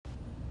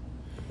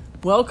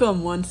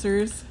Welcome,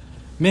 oncers.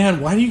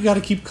 Man, why do you got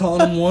to keep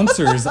calling them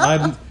oncers?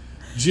 I'm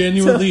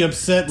genuinely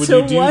upset when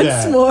you do once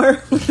that. Once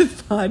more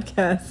with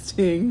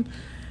podcasting,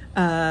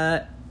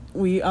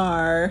 we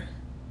are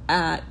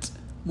at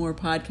More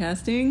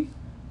Podcasting.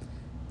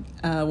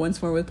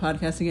 Once more with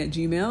podcasting at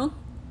Gmail.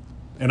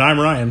 And I'm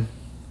Ryan.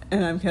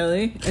 And I'm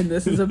Kelly. And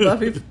this is a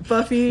Buffy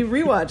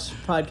rewatch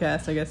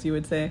podcast, I guess you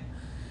would say.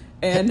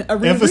 And a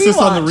emphasis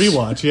on the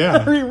rewatch, yeah.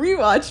 A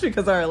rewatch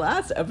because our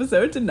last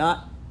episode did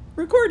not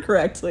record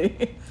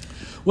correctly.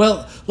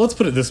 Well, let's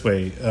put it this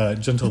way,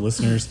 gentle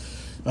listeners.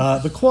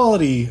 The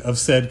quality of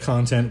said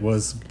content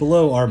was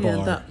below our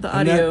bar. The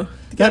audio.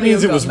 That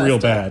means it was real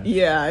bad.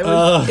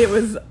 Yeah, it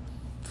was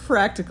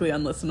practically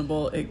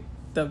unlistenable.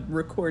 The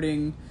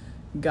recording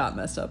got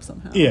messed up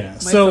somehow. Yeah, my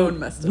so phone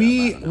messed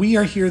it up. We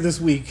are here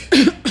this week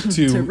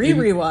to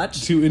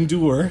rewatch to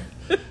endure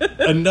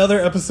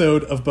another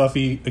episode of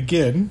Buffy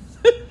again.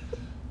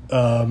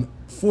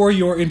 For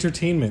your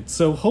entertainment.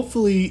 So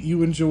hopefully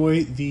you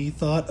enjoy the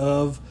thought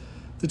of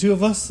the two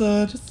of us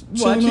just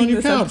chilling on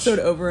your this couch. Episode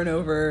over and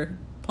over,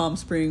 Palm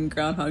Spring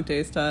Groundhog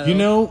Day style. You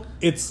know,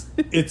 it's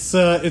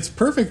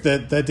perfect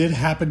that did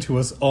happen to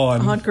us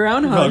on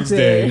Groundhog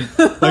Day.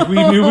 Like we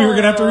knew we were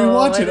gonna have to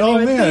rewatch it. I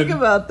didn't even man, think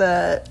about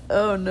that.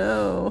 Oh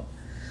no!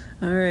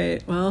 All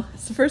right, well,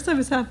 it's the first time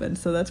it's happened,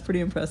 so that's pretty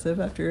impressive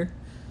after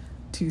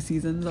 2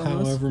 seasons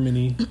almost. However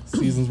many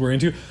seasons we're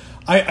into.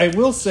 I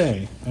will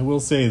say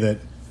that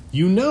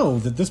you know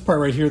that this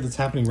part right here that's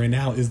happening right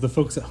now is the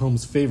folks at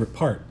home's favorite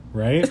part,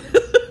 right?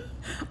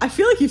 I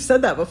feel like you've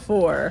said that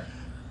before.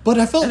 But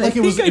I felt like it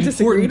was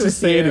important to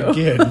say it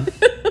again.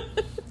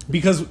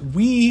 Because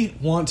we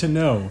want to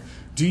know,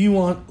 do you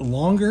want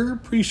longer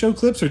pre-show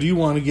clips or do you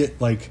want to get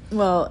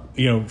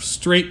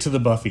straight to the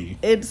Buffy?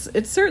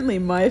 It's certainly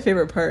my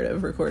favorite part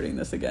of recording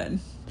this again.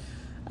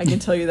 I can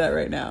tell you that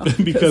right now.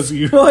 Because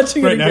you're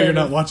watching right it now again. you're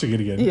not watching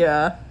it again.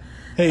 Yeah.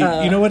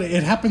 Hey, you know what?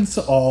 It happens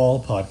to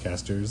all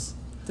podcasters.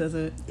 Does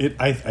it?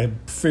 I'm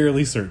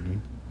fairly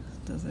certain.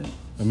 Does it?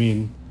 I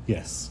mean,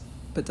 yes.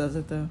 But does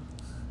it, though?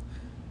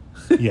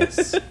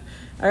 Yes.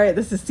 All right,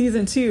 this is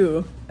season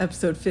 2,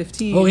 episode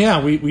 15. Oh,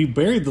 yeah, we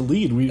buried the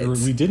lead.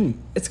 We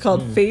didn't. It's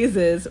called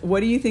Phases.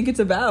 What do you think it's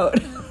about?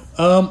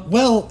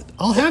 Well,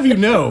 I'll have you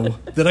know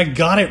that I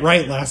got it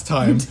right last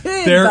time.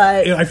 You did,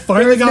 I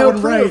finally got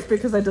one right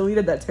because I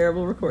deleted that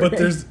terrible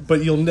recording.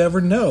 But you'll never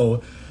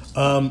know.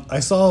 I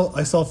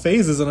saw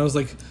Phases and I was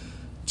like,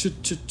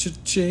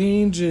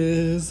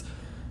 changes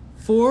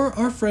for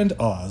our friend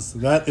Oz.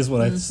 That is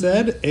what I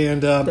said,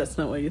 and that's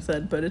not what you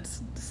said, but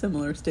it's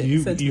similar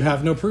statement. You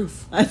have no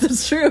proof.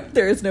 That's true.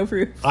 There is no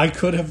proof. I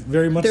could have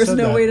very much. There's said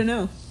no that. way to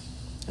know.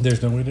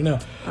 There's no way to know.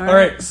 All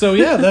right. So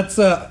yeah, that's.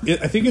 I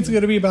think it's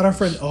going to be about our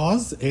friend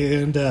Oz,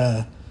 and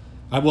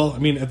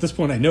at this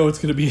point, I know it's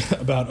going to be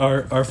about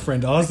our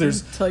friend Oz.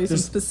 There's tell you some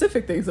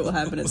specific things that will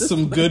happen at this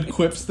some point. good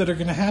quips that are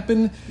going to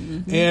happen,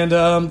 and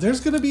there's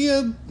going to be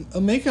a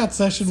makeout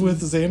session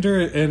with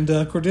Xander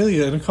and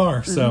Cordelia in a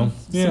car. So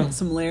yeah,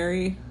 some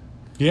Larry,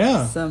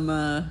 yeah,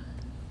 some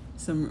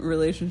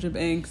relationship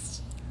angst.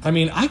 I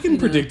mean, I can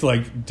predict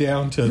like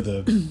down to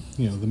the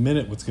the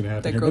minute what's going to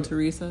happen. That girl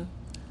Teresa.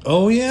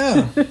 Oh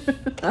yeah.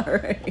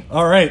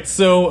 All right.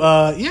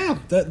 So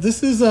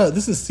this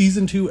is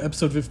season 2,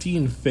 episode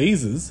 15,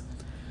 Phases.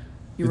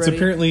 You it's ready?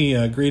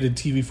 Apparently graded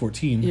TV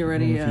 14. You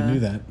ready? I don't know if you knew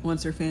that.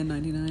 Once Her Fan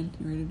 99.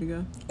 You ready to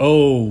go?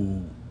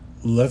 Oh,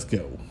 let's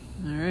go.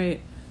 All right.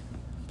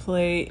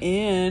 Play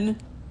in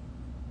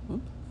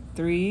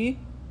 3,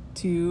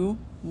 2,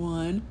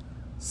 1.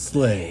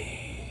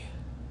 Slay.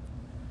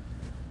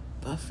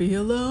 Buffy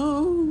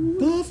alone.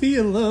 Buffy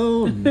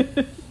alone.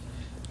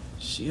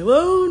 She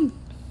alone.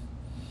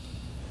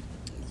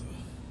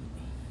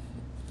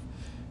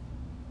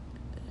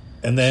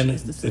 And then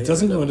it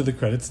doesn't go into the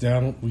credits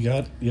down. We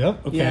got okay.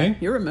 Yeah,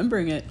 you're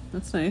remembering it.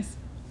 That's nice.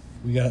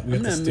 We got the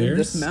stairs. Move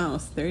this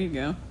mouse. There you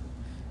go.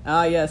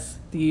 Ah, yes,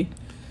 the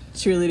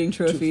cheerleading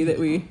trophy that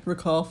we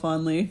recall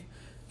fondly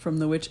from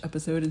the witch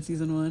episode in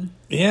season 1.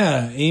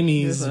 Yeah,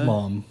 Amy's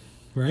mom,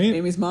 right?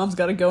 Amy's mom's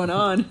got it going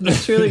on. The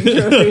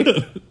cheerleading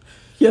trophy.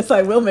 Yes,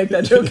 I will make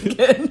that joke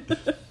again.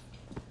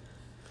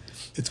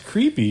 It's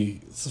creepy.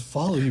 It's to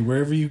follow you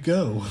wherever you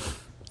go.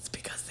 It's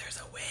because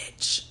there's a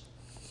witch.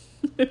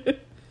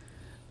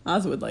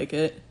 Oz would like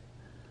it.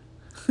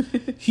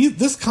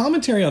 This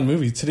commentary on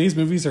movies. Today's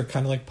movies are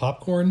kind of like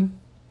popcorn.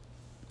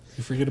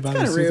 You forget about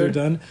them as soon as they're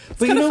done. It's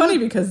kind of funny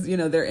because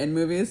they're in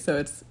movies, so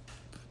it's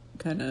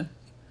kind of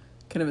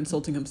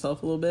insulting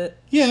himself a little bit.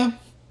 Yeah,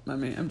 I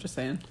mean, I'm just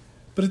saying.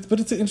 But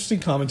it's an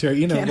interesting commentary.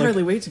 Can't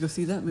hardly wait to go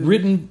see that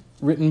movie.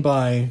 Written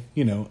by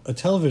a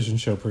television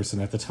show person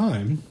at the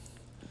time.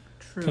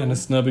 True. Kind of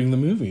snubbing the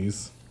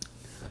movies.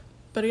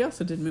 But he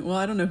also did. Well,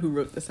 I don't know who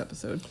wrote this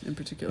episode in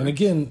particular. And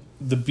again,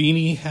 the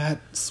beanie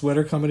hat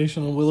sweater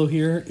combination on Willow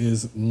here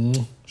is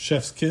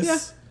chef's kiss. Yeah.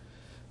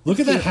 Look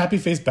at that happy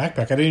face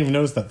backpack. I didn't even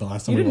notice that the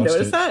last time we watched it. You didn't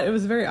notice that? It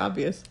was very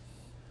obvious.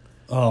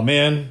 Oh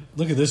man,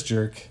 look at this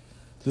jerk.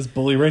 This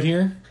bully right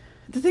here.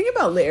 The thing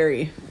about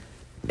Larry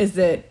is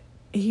that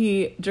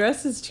he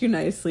dresses too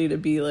nicely to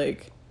be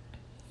like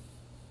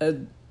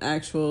an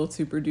actual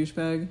super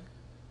douchebag,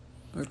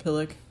 or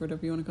pillock,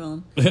 whatever you want to call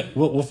him.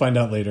 We'll find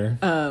out later.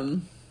 I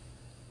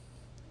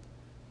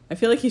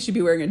feel like he should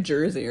be wearing a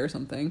jersey or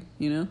something.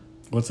 You know?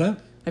 What's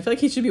that? I feel like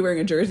he should be wearing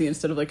a jersey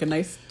instead of like a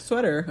nice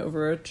sweater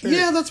over a shirt.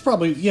 Yeah, that's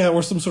probably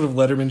or some sort of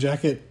Letterman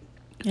jacket.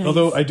 Yeah,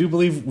 although I do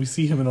believe we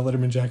see him in a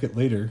Letterman jacket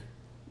later.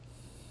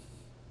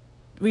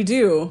 We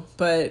do,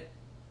 but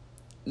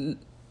not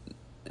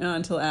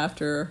until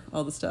after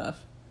all the stuff.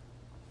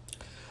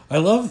 I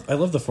love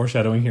the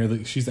foreshadowing here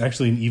that she's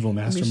actually an evil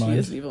mastermind. I mean, she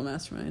is an evil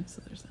mastermind,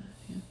 so there's that.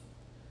 Yeah.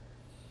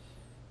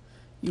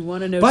 You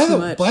want to know too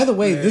much. By the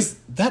way,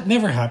 that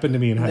never happened to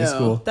me in high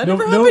school. That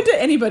never happened to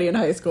anybody in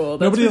high school.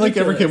 That's nobody ridiculous.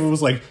 ever came and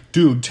was like,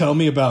 "Dude, tell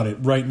me about it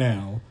right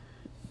now."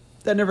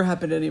 That never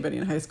happened to anybody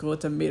in high school.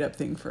 It's a made up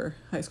thing for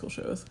high school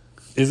shows.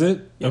 Is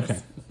it?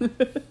 Yes.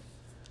 Okay.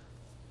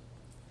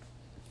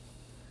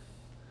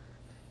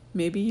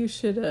 Maybe you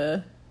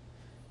should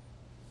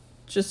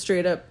just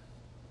straight up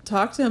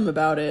talk to him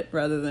about it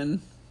rather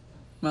than,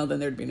 well, then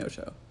there'd be no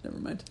show. Never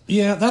mind.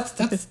 Yeah, that's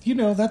that is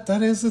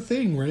the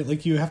thing, right?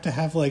 Like you have to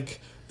have like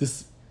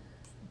this.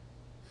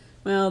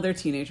 Well, they're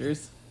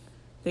teenagers.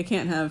 They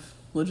can't have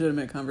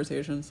legitimate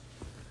conversations.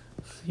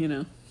 You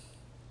know.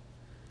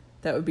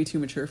 That would be too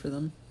mature for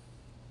them.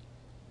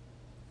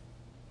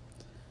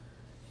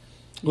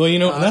 Well,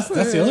 that's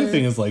the other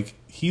thing is like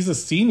he's a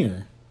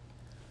senior.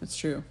 That's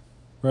true.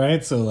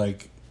 Right? So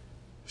like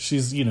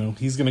she's,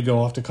 he's going to go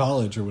off to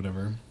college or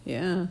whatever.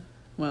 Yeah.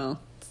 Well,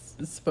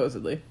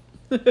 supposedly.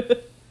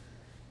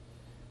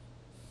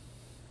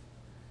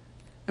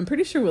 I'm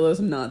pretty sure Willow's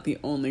not the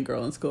only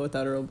girl in school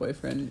without her old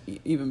boyfriend,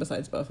 even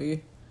besides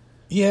Buffy.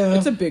 Yeah.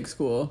 It's a big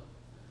school.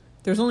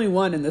 There's only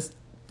one in this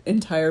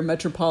entire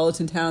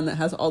metropolitan town that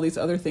has all these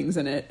other things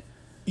in it.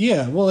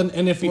 Yeah, well,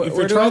 and if you're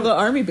where do all the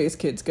army-based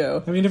kids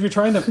go? I mean, if you're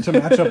trying to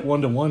match up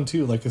 1-to-1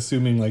 too, like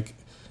assuming like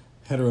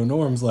hetero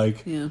norms,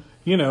 like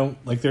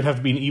like there'd have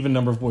to be an even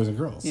number of boys and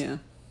girls. Yeah.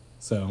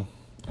 So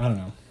I don't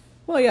know.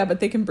 Well, yeah, but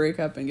they can break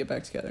up and get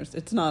back together.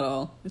 It's not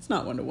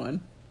 1-to-1.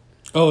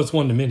 Oh, it's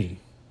 1-to-many.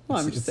 Well,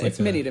 I'm just saying it's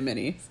many to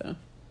many. So.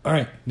 All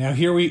right, now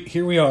here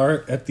we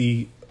are at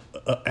the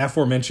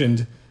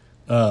aforementioned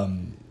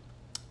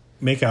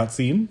makeout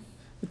scene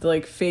with the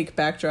like fake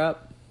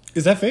backdrop.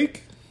 Is that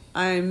fake?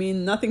 I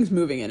mean, nothing's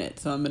moving in it,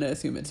 so I'm going to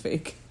assume it's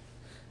fake.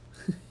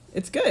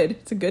 It's good.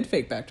 It's a good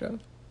fake backdrop.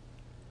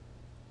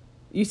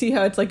 You see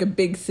how it's like a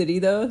big city,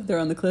 though? They're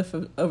on the cliff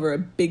over a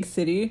big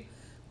city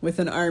with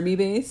an army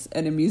base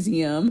and a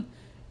museum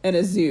and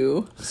a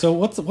zoo. So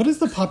what is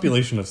the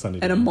population of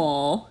Sunnydale? And a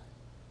mall.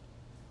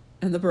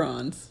 And the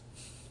Bronze.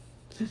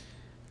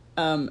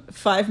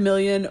 5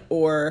 million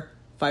or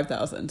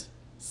 5,000.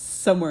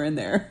 Somewhere in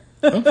there.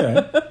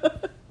 Okay.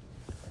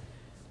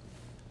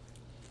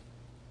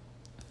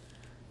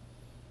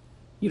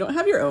 You don't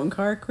have your own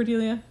car,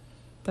 Cordelia?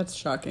 That's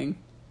shocking.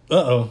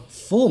 Uh-oh.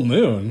 Full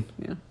moon.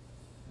 Yeah.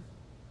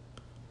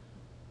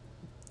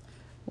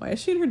 Why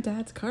is she in her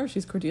dad's car?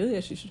 She's Cordelia.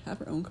 She should have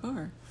her own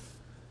car.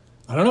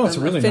 I don't know. It's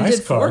a really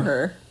nice car. For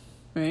her,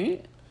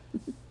 right?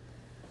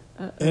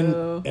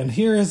 And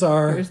here's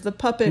the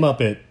puppet.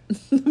 Muppet.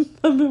 The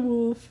Puppet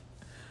Wolf.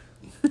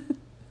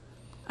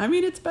 I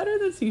mean, it's better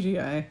than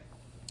CGI.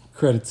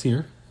 Credits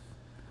here.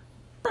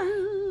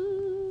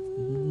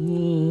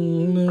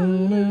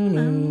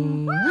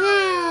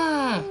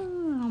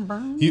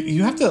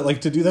 You have to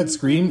like to do that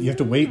scream. You have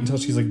to wait until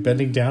she's like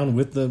bending down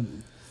with the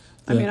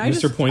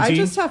Mr. Pointy. I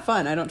just have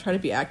fun. I don't try to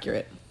be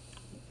accurate.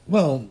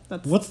 Well,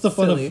 what's the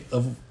fun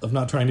of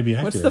not trying to be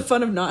accurate? What's the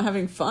fun of not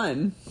having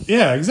fun?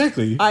 Yeah,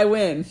 exactly. I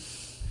win.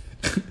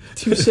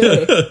 Touche.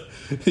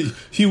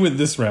 You win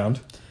this round.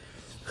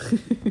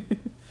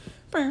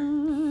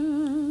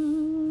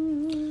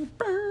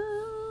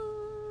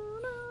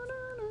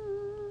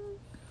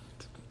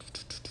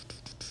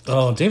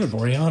 Oh, David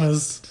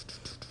Boreanaz.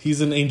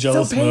 He's in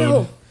Angelus so pale.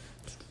 mode.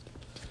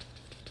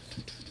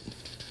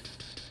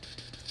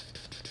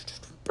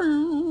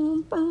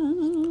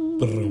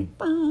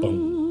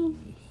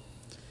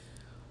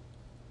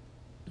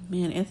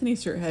 Man, Anthony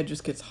Stewart Head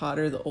just gets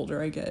hotter the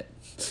older I get.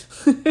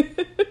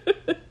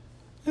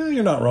 Yeah,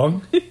 you're not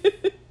wrong.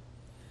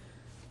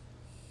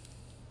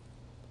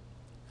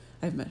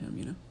 I've met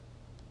him,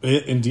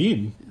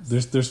 Indeed.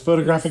 Yes. There's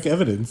photographic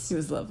evidence. He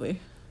was lovely. He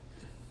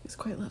was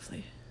quite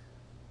lovely.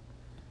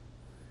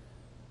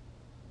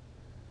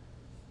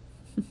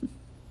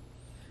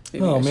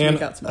 Oh man,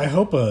 I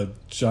hope a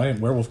giant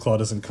werewolf claw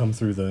doesn't come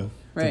through the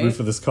roof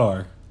of this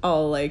car.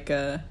 All like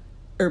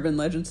urban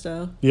legend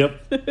style.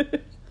 Yep.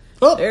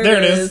 Oh, there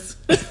it is.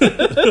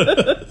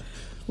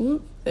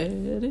 Whoop, there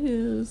it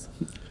is.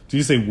 Did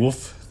you say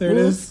wolf? There it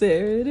is.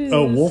 There it is.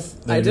 Oh,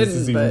 wolf. There I it didn't. Is.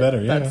 This is even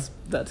better. Yeah,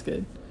 that's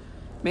good.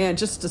 Man,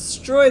 just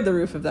destroyed the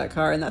roof of that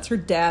car, and that's her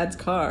dad's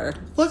car.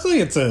 Luckily,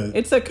 it's a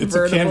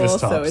convertible, canvas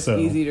top, so it's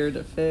easier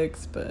to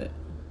fix. But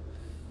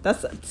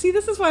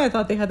this is why I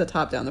thought they had the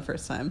top down the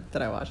first time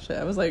that I watched it.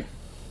 I was like,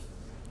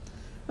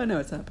 oh no,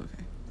 it's up.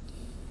 Okay,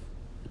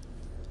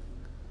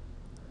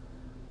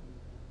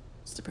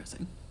 it's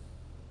depressing.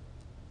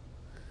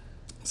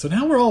 So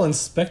now we're all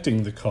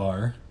inspecting the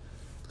car.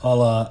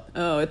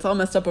 Oh, it's all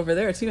messed up over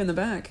there too in the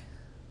back.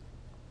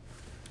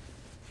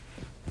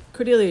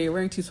 Cordelia, you're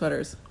wearing 2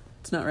 sweaters.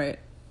 It's not right.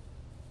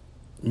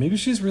 Maybe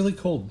she's really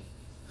cold.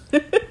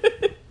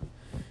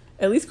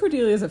 At least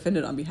Cordelia's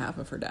offended on behalf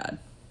of her dad.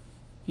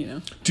 You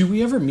know. Do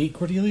we ever meet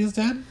Cordelia's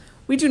dad?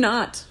 We do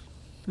not.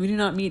 We do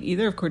not meet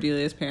either of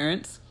Cordelia's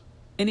parents.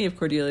 Any of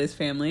Cordelia's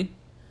family.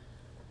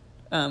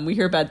 We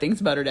hear bad things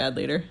about her dad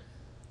later.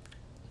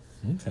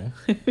 Okay.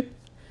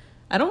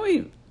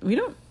 We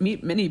don't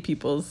meet many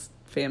people's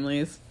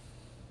families.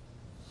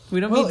 We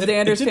don't meet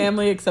Xander's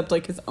family except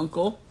like his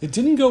uncle. It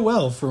didn't go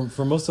well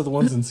for most of the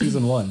ones in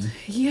season 1.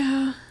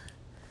 Yeah.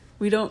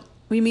 We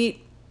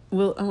meet I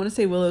want to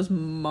say Willow's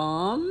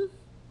mom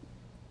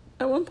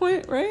at one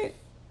point, right?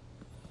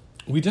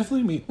 We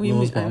definitely meet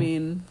Willow's mom. I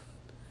mean,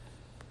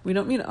 we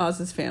don't meet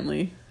Oz's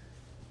family.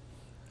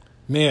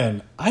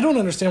 Man, I don't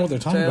understand what they're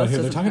talking about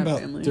here. They're talking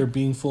about there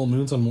being full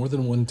moons on more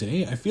than one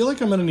day. I feel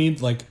like I'm going to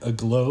need like a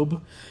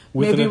globe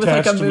with maybe an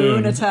attached with like a moon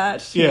moon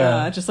attached.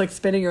 Yeah, just like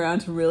spinning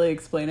around to really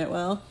explain it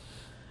well.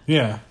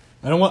 Yeah.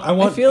 I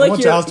want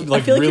Giles to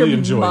like really enjoy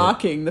it. You're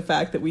mocking the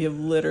fact that we have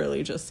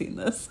literally just seen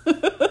this.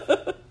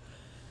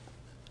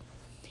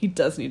 He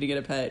does need to get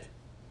a pet.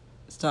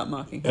 Stop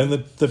mocking him.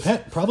 And the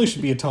pet probably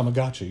should be a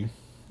Tamagotchi.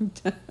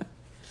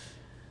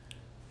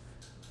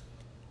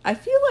 I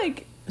feel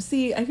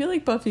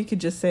like Buffy could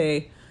just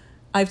say,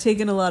 I've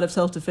taken a lot of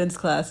self-defense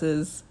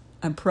classes.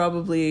 I'm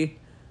probably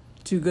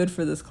too good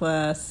for this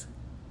class.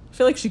 I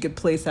feel like she could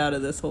place out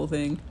of this whole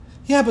thing.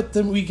 Yeah, but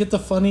then we get the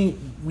funny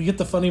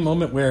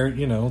moment where,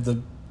 you know,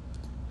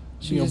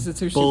 she uses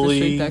her super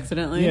strength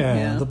accidentally.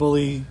 Yeah, the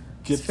bully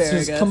gets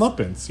his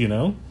comeuppance, you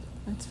know?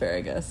 That's fair,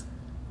 I guess.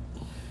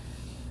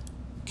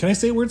 Can I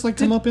say words like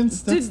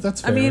comeuppance?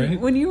 That's fair, right?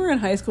 When you were in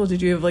high school,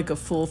 did you have like a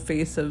full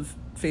face of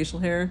facial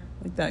hair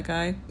like that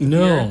guy?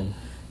 No.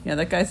 Yeah,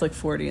 that guy's like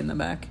 40 in the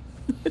back.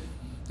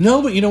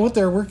 No, but you know what?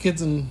 There were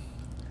kids in...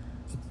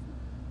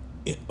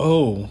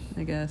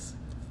 I guess.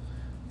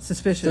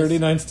 Suspicious.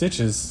 39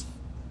 Stitches.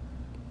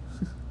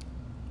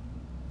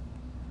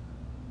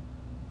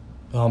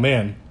 Oh,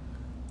 man.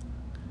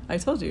 I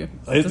told you.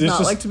 It does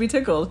not like to be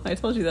tickled. I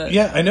told you that.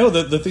 Yeah, I know.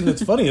 The thing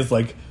that's funny is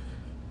like...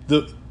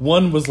 The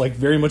one was like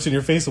very much in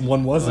your face and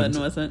one wasn't.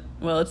 One wasn't.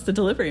 Well, it's the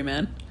delivery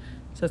man.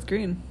 Seth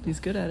Green. He's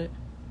good at it.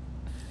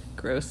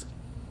 Gross.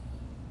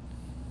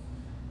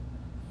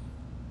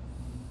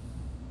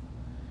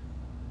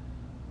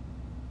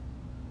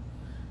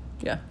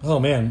 Yeah. Oh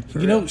man.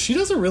 You know, she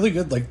does a really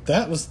good like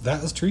that was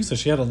Teresa.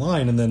 She had a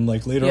line and then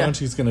like later on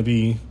she's gonna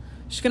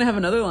have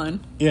another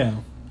line. Yeah.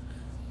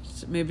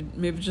 Maybe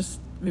just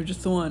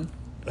the one.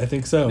 I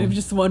think so. Maybe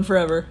just the one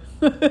forever.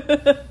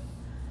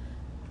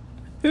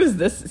 Who's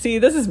this? See,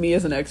 this is me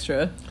as an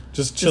extra.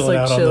 Just chilling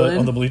out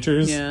on the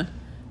bleachers? Yeah.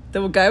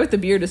 The guy with the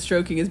beard is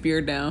stroking his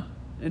beard now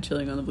and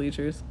chilling on the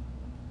bleachers.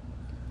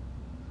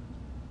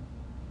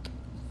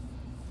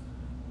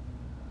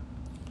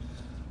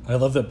 I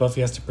love that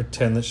Buffy has to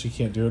pretend that she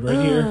can't do it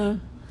right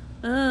here.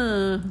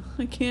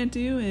 I can't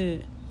do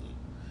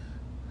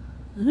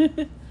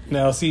it.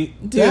 Now, see,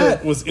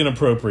 that was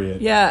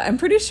inappropriate. Yeah, I'm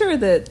pretty sure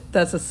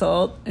that's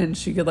assault and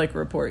she could, like,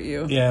 report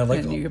you. Yeah,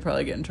 like... And you could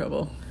probably get in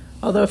trouble.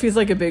 Although if he's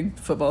like a big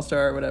football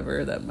star or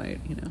whatever, that might,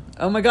 you know.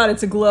 Oh my god,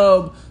 it's a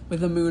globe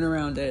with a moon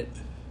around it.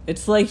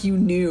 It's like you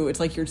knew. It's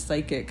like you're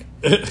psychic.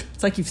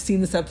 It's like you've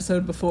seen this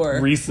episode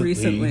before.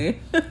 Recently.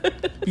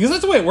 Because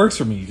that's the way it works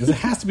for me, is it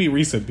has to be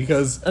recent.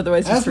 Because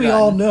otherwise as we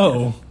all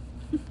know...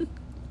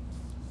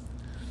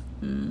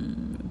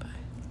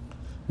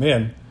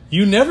 Man,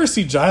 you never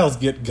see Giles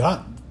get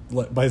got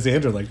by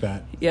Xander like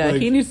that. Yeah,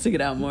 he needs to get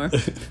out more.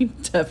 He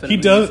definitely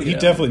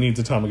needs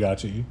a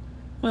Tamagotchi.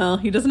 Well,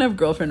 he doesn't have a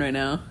girlfriend right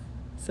now.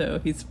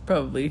 So he's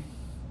probably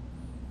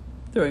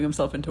throwing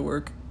himself into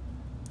work.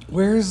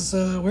 Where's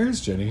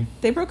Jenny?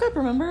 They broke up,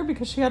 remember?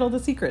 Because she had all the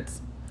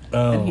secrets.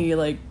 Oh. And he,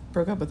 like,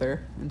 broke up with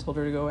her and told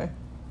her to go away.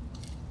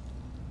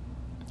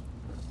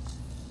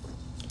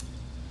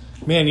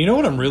 Man, you know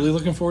what I'm really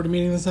looking forward to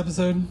meeting this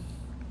episode?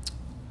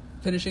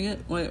 Finishing it?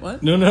 Wait,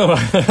 what? No.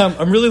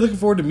 I'm really looking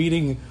forward to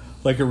meeting,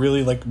 like, a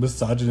really, like,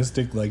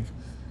 misogynistic, like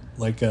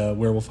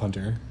werewolf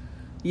hunter.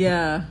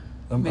 Yeah.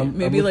 I'm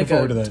maybe like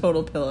a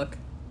total pillock.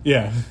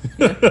 Yeah.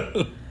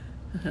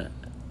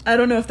 I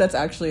don't know if that's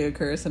actually a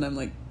curse, and I'm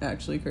like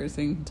actually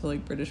cursing to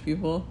like British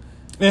people.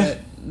 But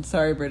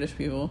sorry, British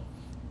people.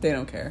 They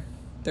don't care.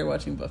 They're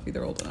watching Buffy.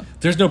 They're old enough.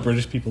 There's no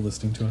British people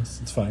listening to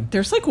us. It's fine.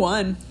 There's like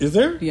one. Is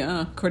there?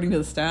 Yeah, according to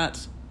the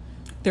stats.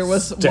 There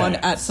was one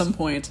at some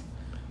point.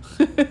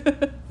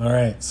 All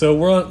right. So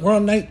we're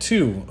on night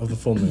 2 of the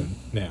full moon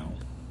now.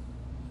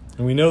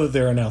 And we know that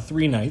there are now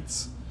 3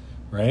 nights.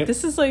 Right?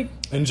 This is like...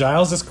 And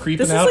Giles is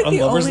creeping out on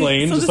Lover's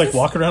Lane, just like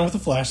walking around with a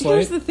flashlight.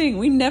 Here's the thing.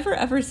 We never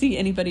ever see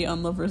anybody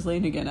on Lover's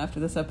Lane again after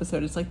this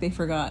episode. It's like they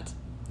forgot.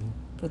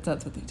 But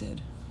that's what they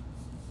did.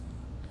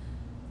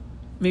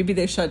 Maybe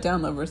they shut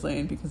down Lover's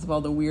Lane because of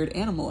all the weird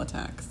animal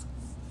attacks.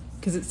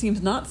 Because it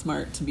seems not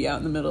smart to be out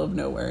in the middle of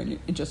nowhere in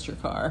just your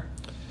car.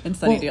 in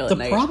Sunnydale at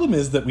night. The problem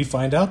is that we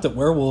find out that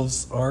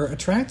werewolves are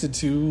attracted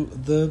to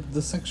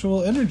the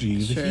sexual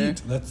energy, the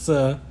heat. That's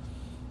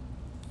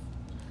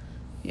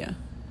yeah.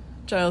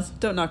 Giles,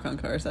 don't knock on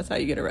cars. That's how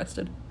you get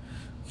arrested.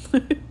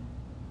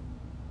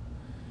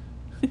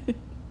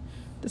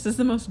 This is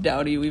the most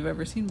dowdy we've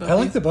ever seen Buffy. I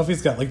like that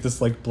Buffy's got like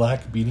this like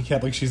black beanie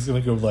cap, like she's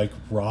gonna go like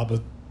rob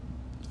a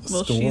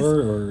store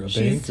or a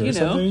bank or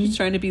something. She's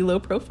trying to be low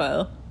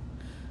profile.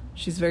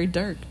 She's very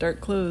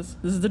dark clothes.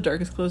 This is the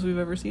darkest clothes we've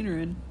ever seen her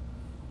in.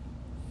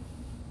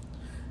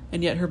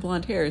 And yet her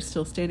blonde hair is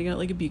still standing out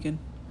like a beacon.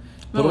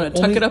 You might want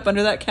to tuck it up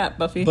under that cap,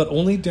 Buffy. But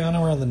only down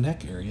around the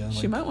neck area.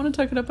 She might want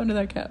to tuck it up under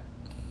that cap.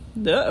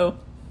 Uh-oh.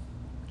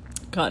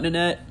 Caught in a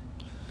net.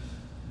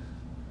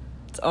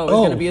 It's always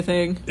going to be a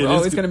thing. We're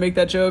always going to make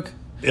that joke.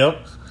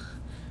 Yep.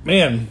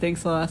 Man.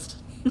 Thanks, Lost.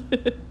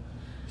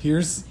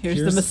 Here's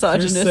the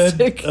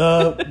misogynistic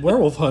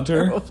werewolf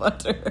hunter. Werewolf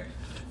hunter.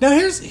 Now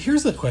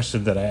here's the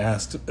question that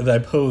I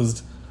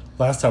posed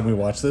last time we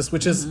watched this,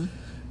 which is,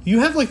 you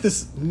have like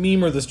this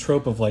meme or this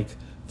trope of like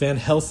Van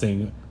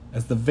Helsing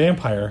as the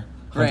vampire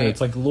hunter. Right.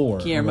 It's like lore.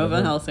 Guillermo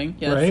Van Helsing,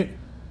 yes. Right?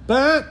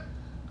 But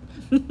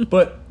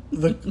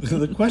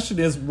the question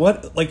is,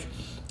 what, like,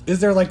 is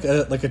there like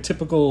a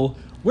typical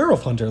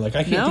werewolf hunter? Like,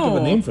 I can't think of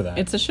a name for that.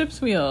 It's a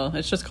ship's wheel.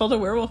 It's just called a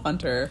werewolf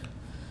hunter.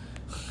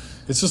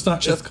 It's just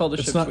not called a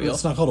ship's wheel.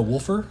 It's not called a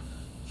wolfer?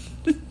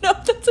 No,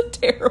 that's a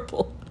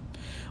terrible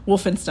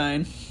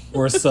Wolfenstein.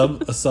 Or a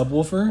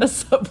subwoofer? A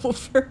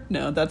subwoofer?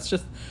 No, that's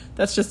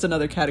just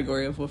another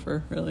category of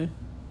woofer, really.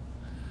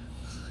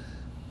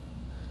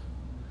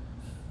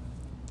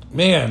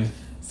 Man.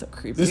 So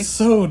creepy. It's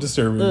so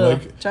disturbing.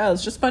 Ugh. Like,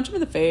 Giles, just punch him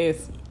in the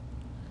face.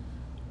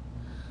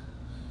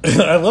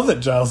 I love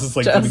that Giles is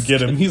like going to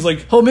get him. He's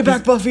like, hold me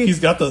back, Buffy. He's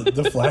got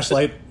the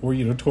flashlight, or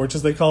torch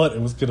as they call it,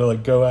 and was going to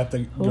like go at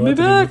the hold me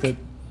back with it.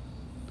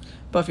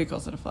 Buffy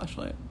calls it a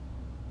flashlight.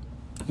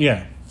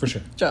 Yeah, for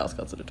sure. Giles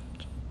calls it a torch.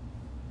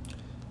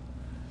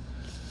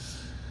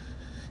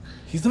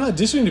 He's not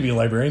auditioning to be a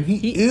librarian.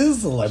 He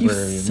is a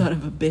librarian. You son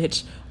of a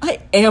bitch. I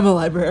am a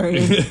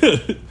librarian.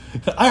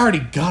 I already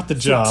got the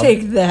job. So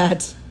take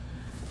that.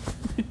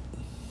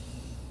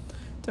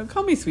 Don't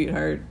call me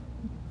sweetheart.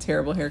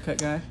 Terrible haircut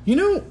guy. You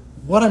know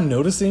what I'm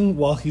noticing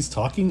while he's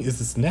talking is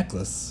this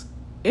necklace.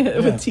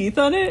 With teeth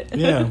on it?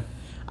 Yeah.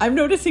 I'm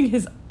noticing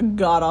his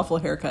god-awful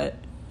haircut.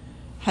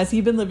 Has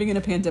he been living in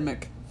a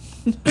pandemic?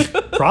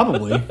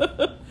 Probably.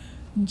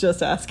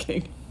 Just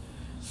asking.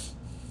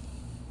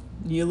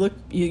 You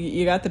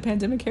got the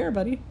pandemic hair,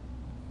 buddy.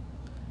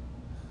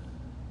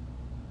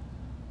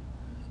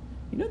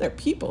 You know they're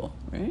people,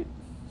 right?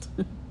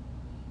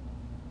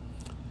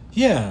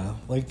 Yeah,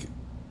 like...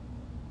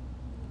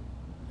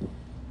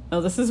 Oh,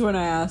 this is when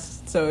I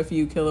asked, so if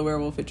you kill a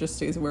werewolf, it just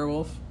stays a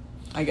werewolf?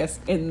 I guess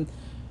in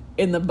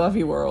the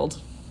Buffy world.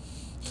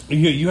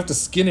 You have to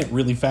skin it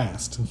really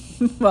fast.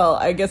 Well,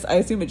 I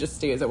assume it just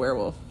stays a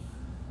werewolf.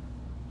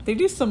 They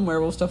do some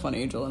werewolf stuff on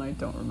Angel, and I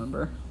don't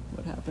remember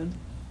what happened.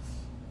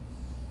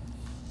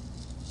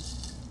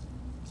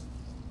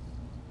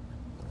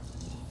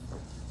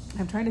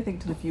 I'm trying to think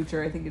to the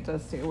future. I think it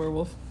does stay a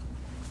werewolf.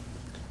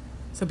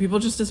 So people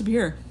just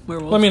disappear.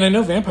 Werewolves. Well, I mean, I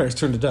know vampires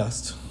turn to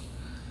dust.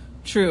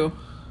 True.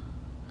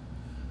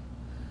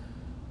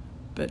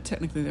 But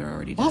technically they're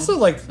already dead. Also,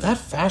 like, that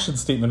fashion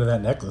statement of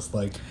that necklace,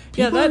 like,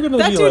 people are going to be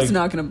that dude's like...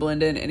 not going to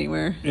blend in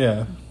anywhere.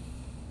 Yeah.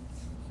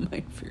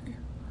 My fury.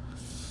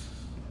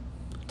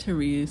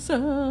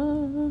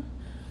 Teresa,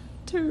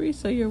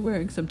 you're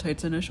wearing some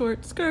tights and a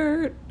short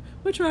skirt,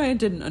 which Ryan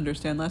didn't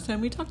understand last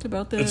time we talked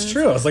about this. It's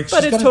true. I was like,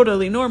 but it's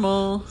totally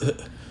normal.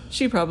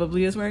 She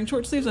probably is wearing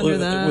short sleeves under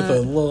that. With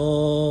a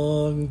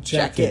long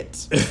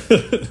jacket.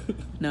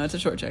 No, it's a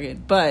short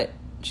jacket. But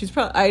she's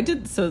probably...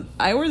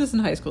 I wore this in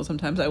high school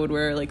sometimes. I would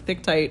wear, like,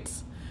 thick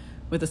tights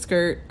with a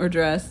skirt or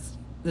dress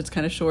that's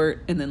kind of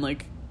short, and then,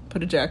 like,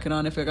 put a jacket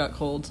on if it got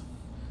cold.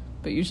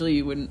 But usually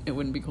it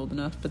wouldn't be cold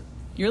enough. But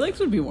your legs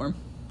would be warm.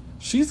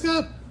 She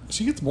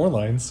gets more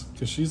lines,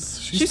 because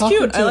she's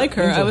cute. I like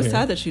her. I was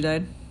sad that she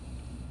died.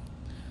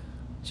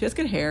 She has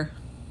good hair.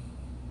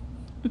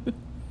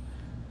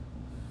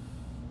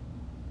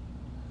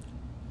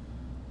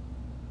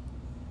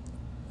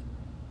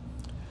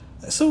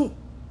 So,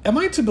 am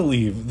I to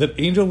believe that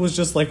Angel was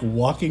just like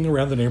walking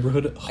around the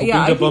neighborhood hoping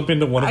to bump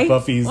into one of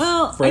Buffy's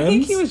friends? I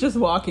think he was just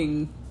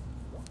walking.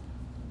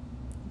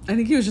 And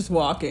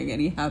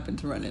he happened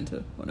to run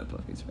into one of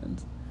Buffy's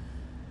friends.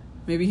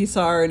 Maybe he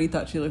saw her and he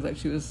thought she looked like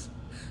she was...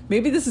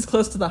 Maybe this is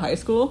close to the high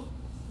school.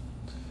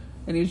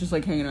 And he was just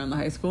like hanging around the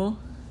high school.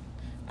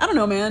 I don't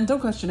know, man.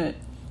 Don't question it.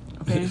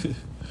 Okay?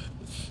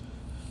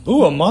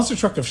 Ooh, a monster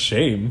truck of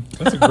shame.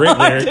 That's a great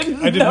lyric.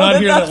 I did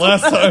not hear that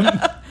last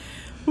time.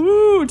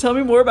 Ooh, tell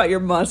me more about your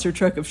monster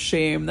truck of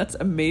shame. That's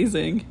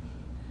amazing.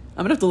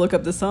 I'm gonna have to look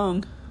up this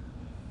song.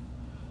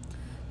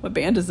 What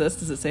band is this?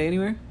 Does it say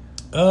anywhere?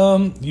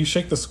 You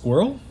Shake the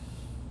Squirrel?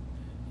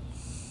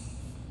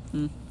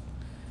 I'm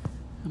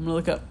gonna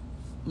look up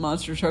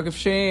monster truck of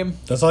shame.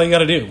 That's all you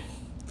gotta do.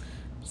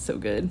 So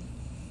good.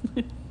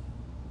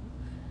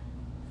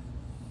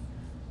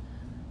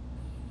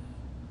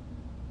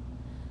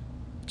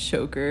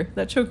 choker.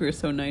 That choker is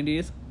so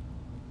 90s.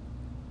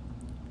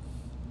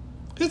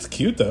 It's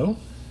cute, though.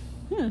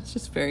 Yeah, it's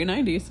just very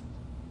 90s.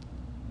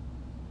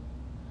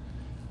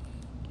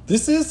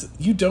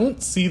 You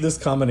don't see this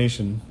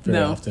combination very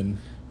often.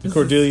 The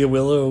Cordelia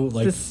Willow,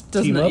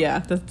 team up? Yeah,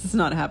 this does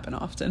not happen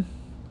often.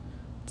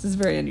 This is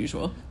very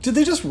unusual. Did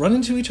they just run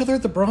into each other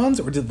at the Bronze,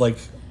 or did,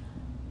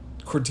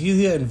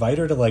 Cordelia invite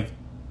her to,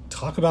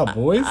 talk about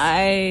boys?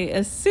 I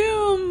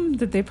assume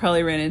that they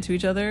probably ran into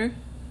each other,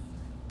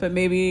 but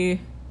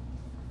maybe...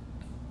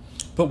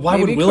 But why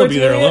would Willow be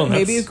there alone?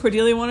 Maybe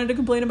Cordelia wanted to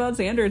complain about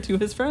Xander to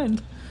his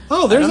friend.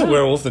 Oh, there's a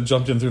werewolf that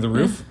jumped in through the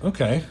roof.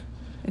 Okay.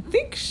 I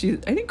think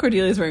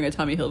Cordelia's wearing a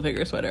Tommy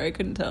Hilfiger sweater. I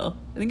couldn't tell.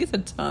 I think it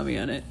said Tommy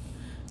on it,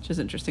 which is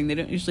interesting. They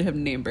don't usually have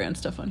name brand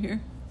stuff on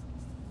here.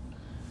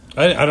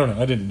 I don't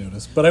know. I didn't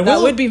notice, but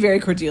That would be very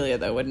Cordelia,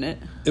 though, wouldn't it?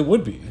 It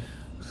would be.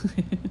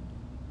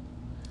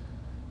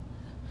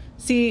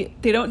 See,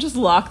 they don't just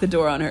lock the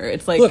door on her.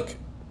 It's look.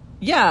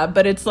 Yeah,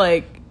 but it's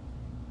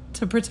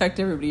to protect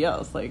everybody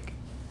else.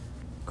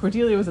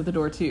 Cordelia was at the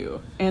door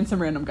too, and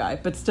some random guy,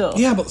 but still.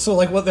 Yeah, but so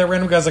what that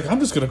random guy's I'm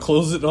just going to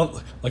close it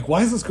on.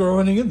 Why is this girl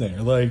running in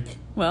there?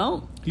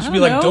 Well, you should be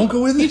don't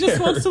go in there. He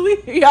just wants to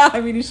leave. Yeah,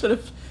 I mean, he should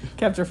have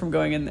kept her from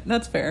going in there.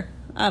 That's fair.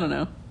 I don't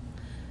know.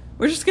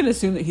 We're just going to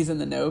assume that he's in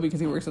the know because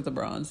he works at the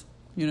Bronze,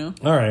 All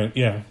right,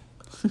 yeah.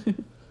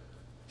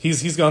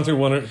 He's gone through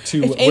one or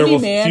two if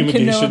werewolf any man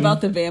fumigation. Can know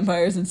about the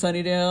vampires in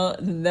Sunnydale,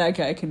 then that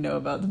guy can know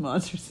about the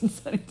monsters in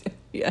Sunnydale.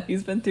 Yeah,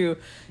 he's been through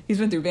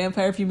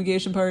vampire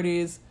fumigation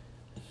parties.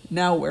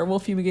 Now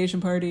werewolf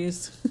fumigation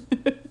parties.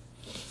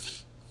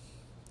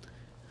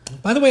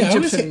 By the way, I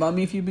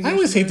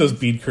always hate those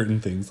bead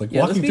curtain things.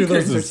 Walking through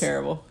those are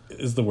terrible.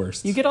 Is the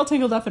worst. You get all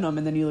tangled up in them,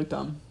 and then you look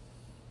dumb.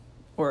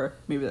 Or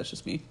maybe that's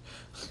just me.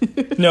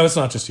 No, it's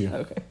not just you.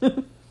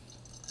 Okay.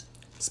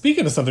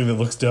 Speaking of something that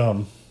looks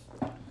dumb,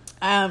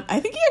 I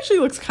think he actually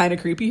looks kind of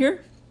creepy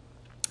here,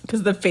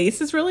 because the face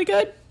is really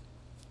good.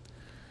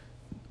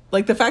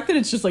 The fact that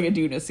it's just a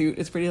dude in a suit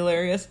is pretty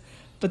hilarious.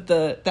 But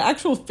the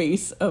actual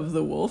face of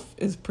the wolf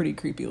is pretty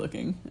creepy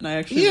looking. And I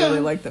actually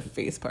really like the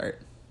face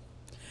part.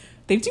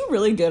 They do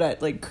really good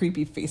at,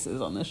 creepy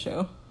faces on this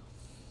show.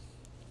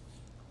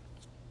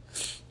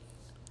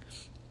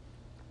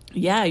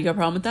 Yeah, you got a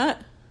problem with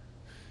that?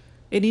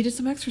 It needed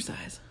some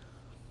exercise.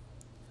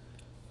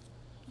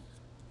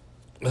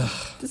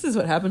 Ugh. This is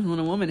what happens when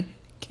a woman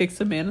kicks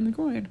a man in the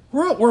groin.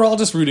 We're all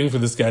just rooting for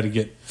this guy to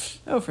get...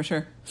 Oh, for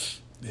sure.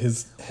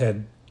 His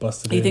head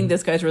busted You think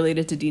this guy's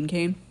related to Dean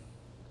Cain?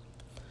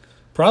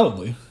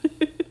 Probably.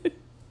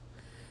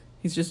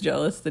 He's just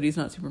jealous that he's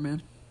not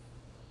Superman.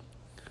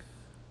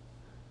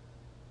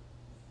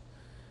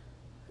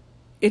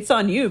 It's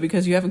on you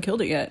because you haven't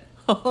killed it yet.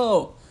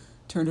 Oh,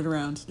 turned it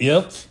around.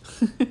 Yep.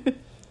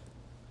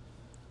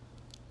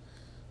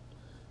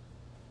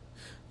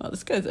 Wow,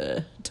 this guy's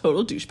a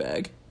total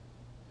douchebag.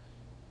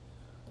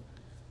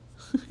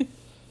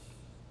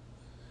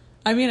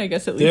 I mean, I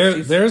guess at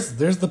least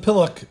there's the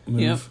pillock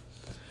move. Yep.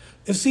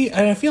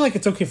 And I feel like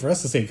it's okay for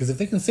us to say it, because if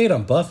they can say it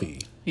on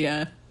Buffy.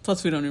 Yeah.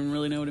 Plus, we don't even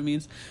really know what it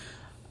means.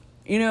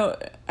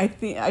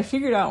 I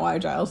figured out why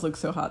Giles looks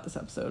so hot this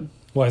episode.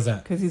 Why is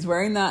that? Because he's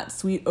wearing that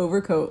sweet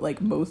overcoat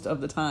most of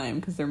the time,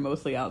 because they're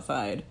mostly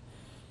outside.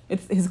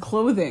 It's his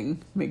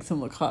clothing makes him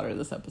look hotter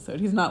this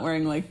episode. He's not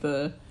wearing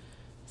the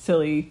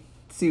silly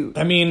suit.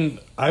 I mean,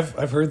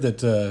 I've heard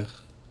that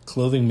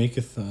clothing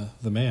maketh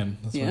the man.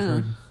 That's what I've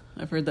heard.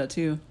 I've heard that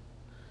too.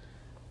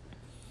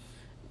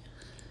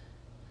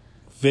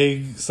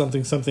 Vague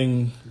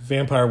something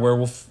vampire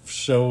werewolf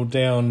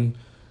showdown.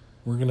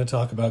 We're going to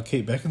talk about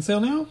Kate Beckinsale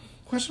now?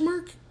 Question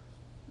mark?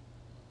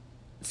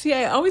 See,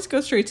 I always go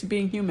straight to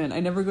Being Human.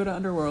 I never go to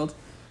Underworld.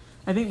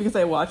 I think because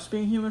I watched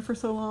Being Human for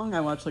so long,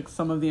 I watched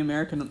some of the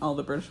American and all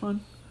the British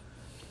one.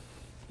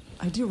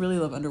 I do really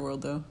love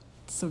Underworld though.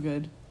 It's so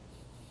good.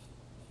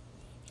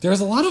 There's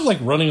a lot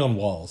of running on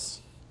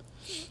walls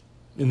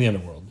in the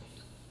Underworld.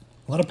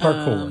 A lot of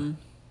parkour.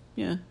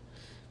 Yeah.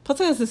 Plus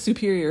it has the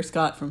superior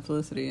Scott from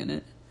Felicity in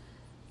it.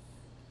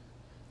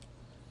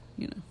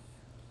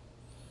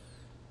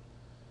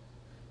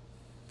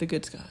 The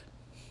good Scott.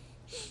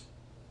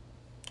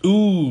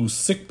 Ooh,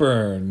 sick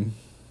burn.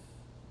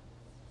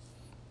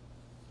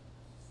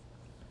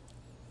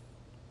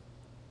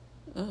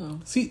 Oh.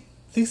 See,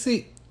 they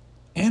say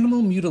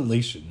animal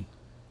mutilation.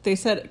 They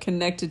said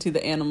connected to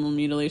the animal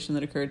mutilation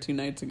that occurred 2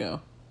 nights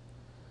ago.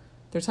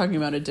 They're talking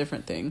about a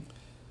different thing.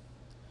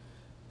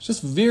 It's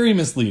just very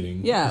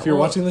misleading. Yeah. If you're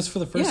watching this for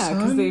the first time.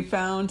 Yeah, because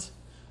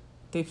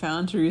they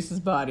found Teresa's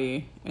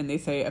body, and they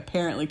say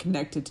apparently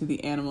connected to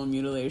the animal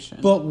mutilation.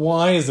 But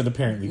why is it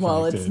apparently connected?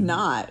 Well, it's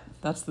not.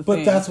 That's the thing.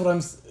 But that's what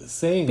I'm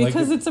saying.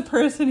 Because it's a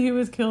person who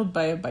was killed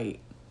by a bite.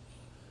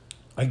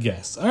 I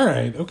guess. All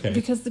right, okay.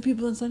 Because the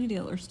people in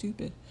Sunnydale are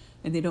stupid,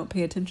 and they don't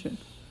pay attention.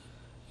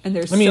 And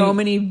there's so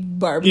many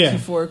barbecue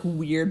fork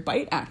weird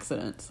bite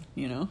accidents,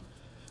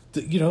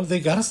 They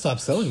gotta stop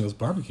selling those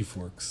barbecue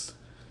forks.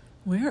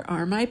 Where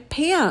are my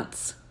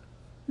pants?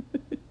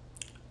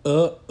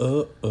 Oh.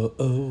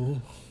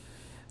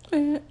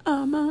 Where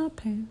are my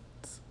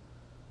pants?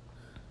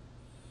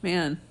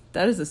 Man,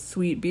 that is a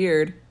sweet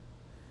beard.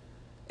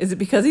 Is it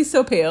because he's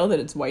so pale that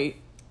it's white?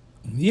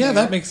 Yeah, hair?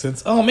 That makes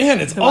sense. Oh man,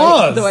 it's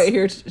Oz. The white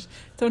hair.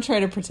 Don't try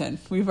to pretend.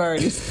 We've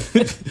already.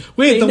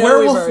 Wait, the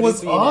werewolf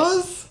was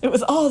Oz? It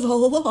was Oz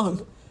all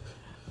along.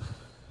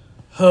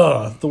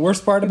 The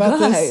worst part about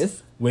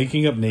this?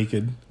 Waking up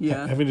naked.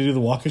 Yeah. Having to do the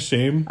walk of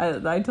shame.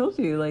 I told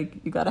you,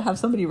 like, you got to have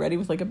somebody ready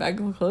with, like, a bag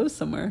of clothes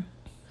somewhere.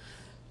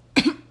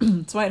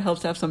 That's why it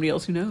helps to have somebody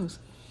else who knows.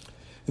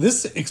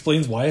 This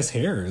explains why his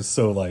hair is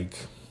so, like,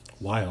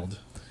 wild.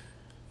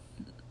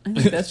 I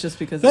think that's just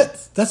because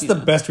that's the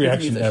best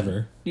reaction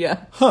ever.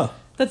 Yeah. Huh.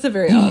 That's a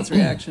very Oz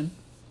reaction.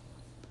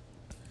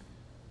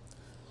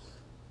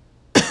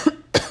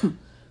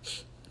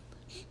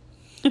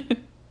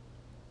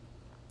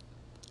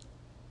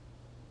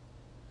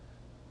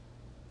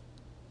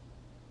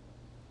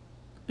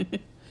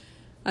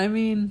 I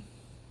mean,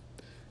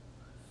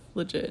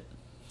 legit.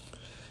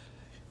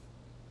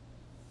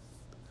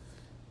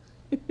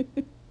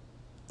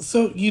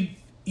 So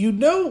you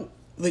know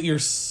that your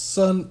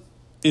son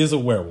is a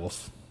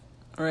werewolf.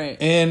 Right.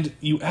 And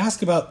you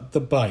ask about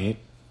the bite.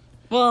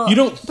 Well, you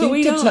don't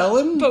think to tell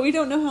him? But we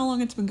don't know how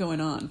long it's been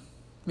going on.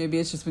 Maybe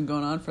it's just been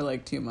going on for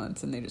like 2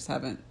 months and they just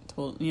haven't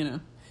told,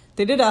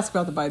 They did ask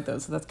about the bite though,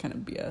 so that's kind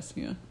of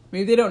BS,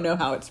 Maybe they don't know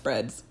how it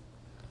spreads.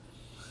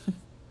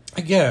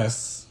 I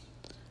guess.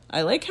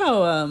 I like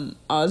how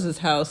Oz's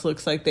house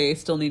looks like they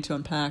still need to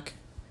unpack.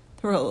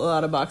 There were a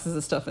lot of boxes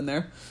of stuff in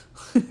there.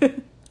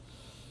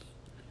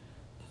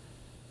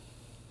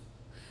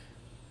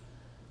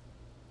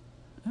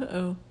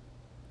 Uh-oh.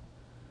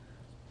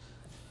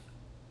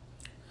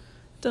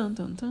 Dun,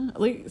 dun, dun.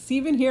 Like, see,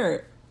 even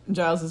here,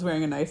 Giles is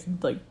wearing a nice,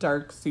 like,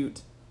 dark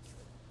suit.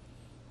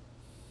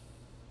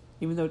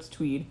 Even though it's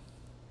tweed.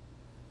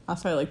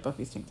 Also, I like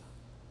Buffy's tank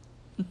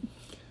top.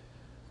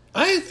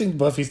 I think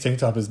Buffy's tank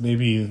top is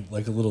maybe,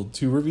 like, a little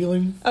too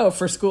revealing. Oh,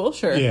 for school?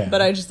 Sure. Yeah. But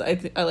I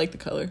like the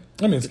color.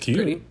 I mean, it's cute,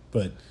 pretty,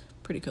 but...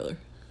 Pretty color.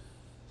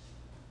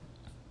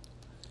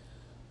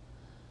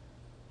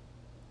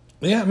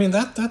 Yeah, I mean,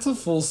 that's a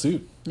full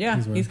suit.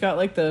 Yeah, he's got,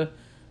 like, the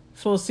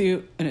full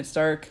suit, and it's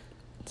dark.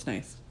 It's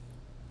nice.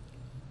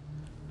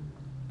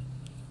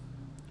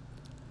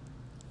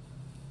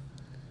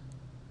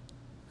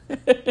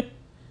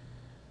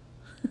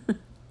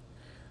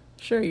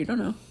 Sure, you don't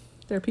know.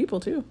 They're people,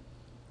 too.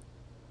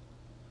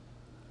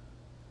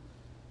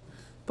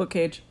 Book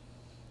cage.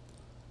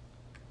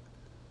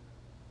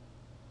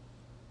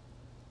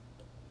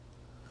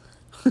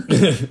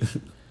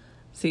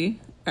 See?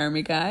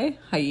 Army guy,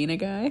 hyena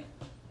guy.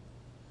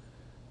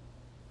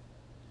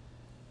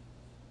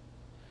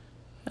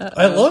 Uh-oh.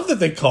 I love that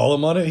they call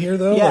him on it here,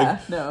 though. Yeah,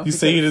 like, no. You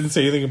say you didn't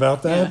say anything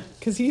about that? Yeah,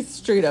 because he's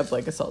straight up,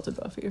 like, assaulted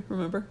Buffy,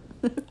 remember?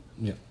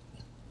 Yeah.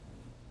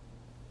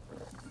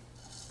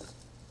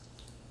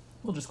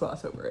 We'll just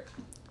gloss over it.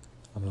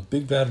 I'm a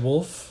big bad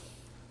wolf.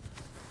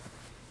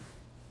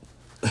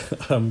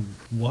 I'm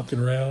walking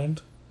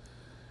around.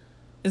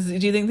 Do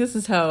you think this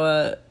is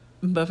how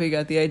Buffy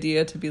got the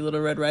idea to be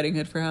Little Red Riding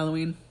Hood for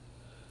Halloween?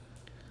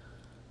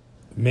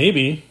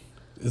 Maybe.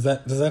 Does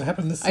that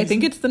happen this season? I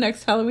think it's the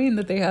next Halloween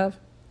that they have.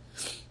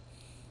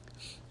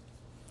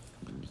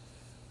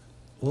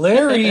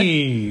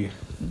 Larry!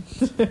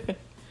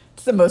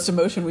 It's the most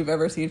emotion we've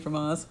ever seen from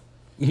Oz.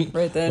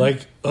 Right then.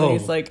 Like, oh.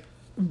 He's like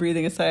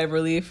breathing a sigh of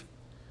relief.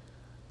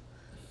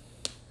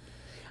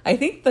 I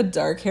think the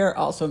dark hair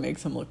also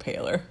makes him look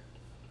paler.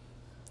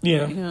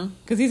 Yeah.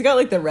 Because he's got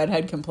like the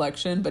redhead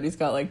complexion, but he's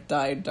got like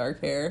dyed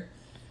dark hair.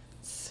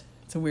 It's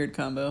a weird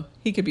combo.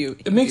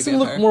 It makes him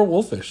look more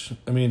wolfish.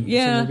 I mean,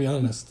 yeah. To be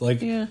honest.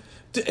 Like, yeah.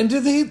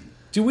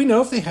 Do we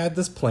know if they had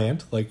this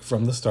planned, like,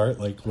 from the start?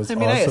 Like, was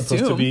Oz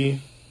supposed to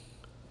be...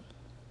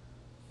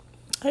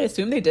 I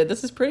assume they did.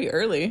 This is pretty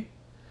early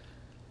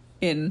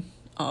in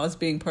Oz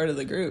being part of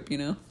the group,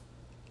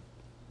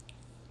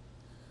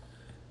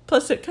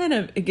 Plus,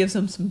 it gives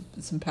them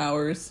some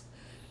powers,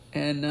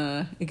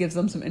 and it gives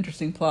them some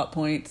interesting plot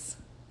points.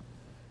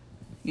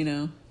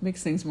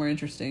 Makes things more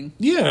interesting.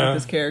 Yeah, like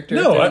this character.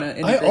 No,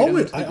 I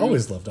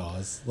always loved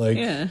Oz. Like,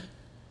 yeah.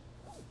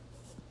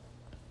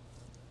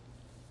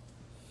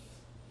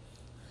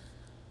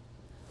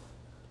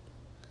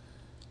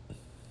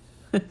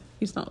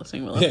 He's not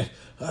listening well. Yeah,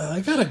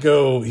 I gotta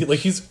go.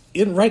 He's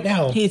in right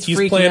now. He's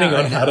planning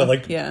on how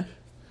to yeah.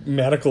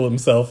 manacle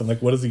himself and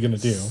what is he gonna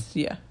do?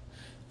 Yeah,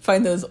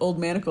 find those old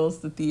manacles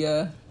that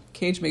the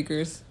cage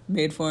makers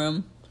made for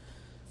him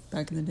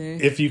back in the day.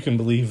 If you can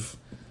believe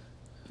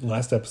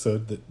last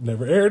episode that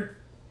never aired.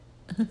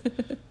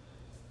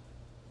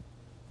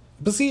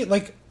 But see,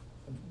 like,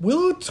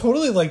 Willow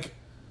totally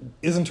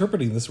is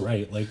interpreting this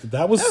right. Like,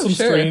 that was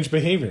strange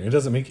behavior. It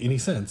doesn't make any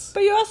sense.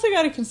 But you also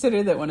got to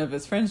consider that one of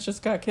his friends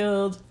just got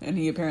killed, and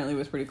he apparently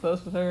was pretty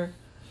close with her.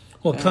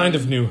 Well, kind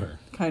of knew her.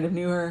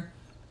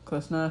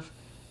 Close enough,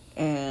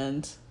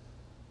 and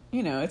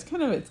it's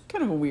kind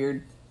of a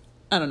weird.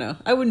 I don't know.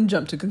 I wouldn't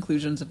jump to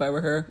conclusions if I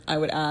were her. I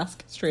would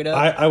ask straight up.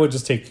 I would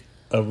just take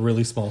a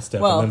really small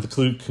step, and then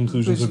the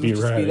conclusions would be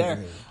right. Be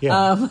there.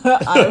 Yeah.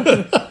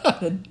 I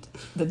would,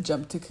 the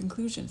jump to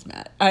conclusions,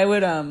 Matt. I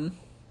would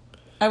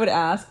I would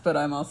ask, but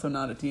I'm also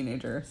not a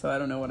teenager, so I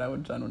don't know what I would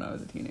have done when I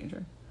was a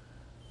teenager.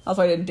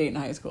 Also, I didn't date in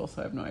high school,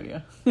 so I have no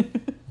idea.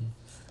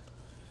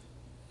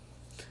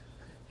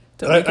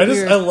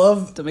 I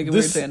love... Don't make it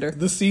weird, Xander.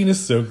 The scene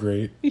is so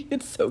great.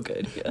 It's so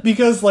good, yeah.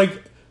 Because,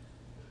 like,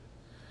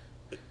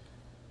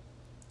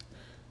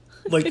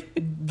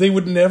 they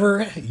would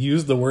never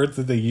use the words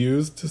that they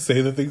use to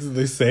say the things that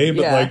they say,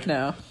 but,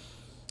 no.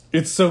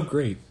 It's so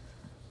great.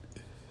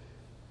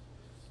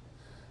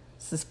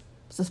 Is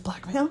this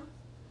blackmail?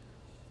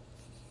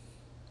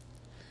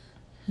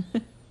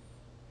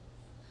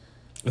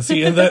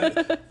 See, and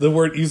that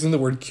using the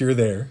word cure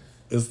there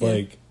is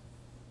like...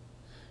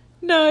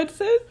 No,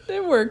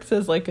 it works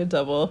as like a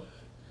double.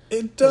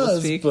 It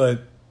does,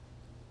 but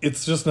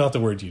it's just not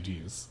the word you'd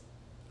use,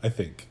 I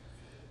think.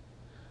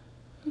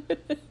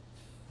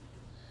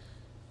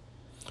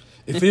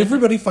 If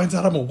everybody finds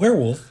out I'm a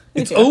werewolf,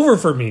 it's over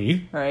for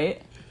me.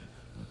 Right?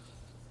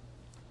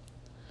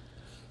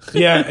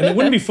 Yeah, and it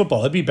wouldn't be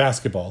football. It'd be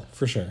basketball,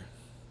 for sure.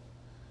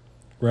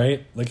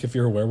 Right? Like if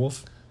you're a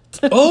werewolf.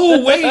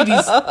 Oh, wait,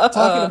 he's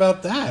talking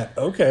about that.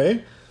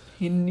 Okay.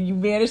 You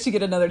managed to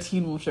get another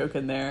Teen Wolf joke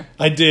in there.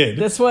 I did.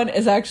 This one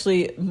is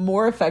actually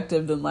more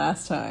effective than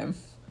last time.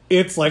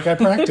 It's like I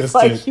practiced it's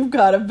like you've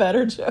got a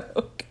better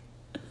joke.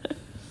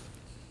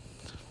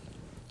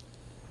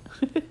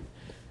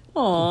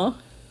 Aw,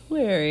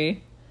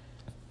 Larry.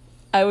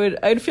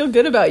 I'd feel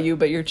good about you,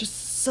 but you're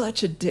just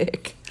such a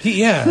dick.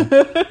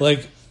 Yeah,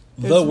 like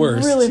the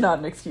worst. Really not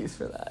an excuse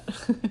for that.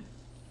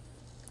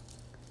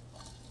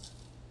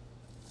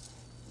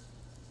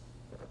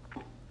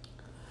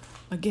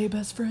 My gay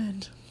best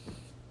friend.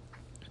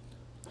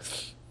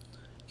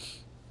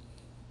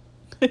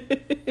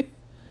 I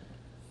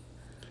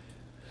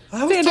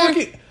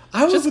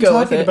wasn't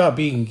talking about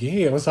being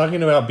gay. I was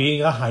talking about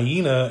being a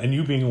hyena and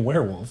you being a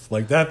werewolf.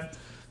 Like that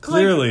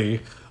clearly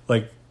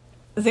like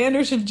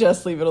Xander should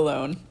just leave it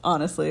alone,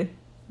 honestly.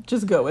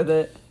 Just go with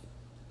it.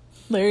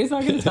 Larry's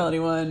not going to tell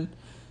anyone.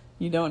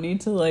 You don't need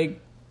to like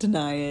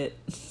deny it.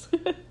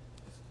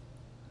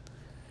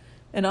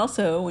 And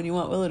also, when you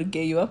want Willow to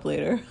gay you up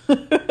later,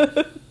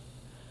 this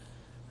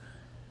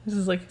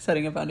is like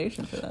setting a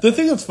foundation for that. The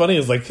thing that's funny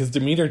is like his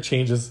demeanor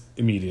changes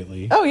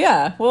immediately. Oh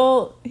yeah,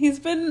 well he's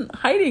been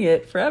hiding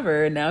it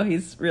forever, and now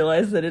he's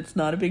realized that it's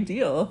not a big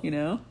deal. You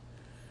know,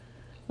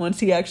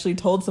 once he actually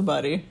told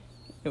somebody,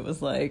 it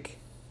was like.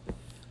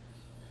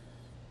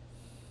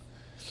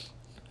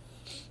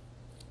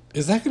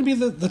 Is that going to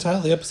be the title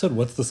of the episode?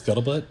 What's the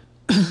scuttlebutt?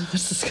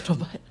 What's the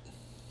scuttlebutt?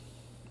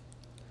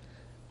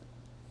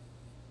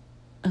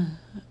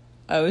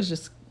 I was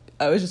just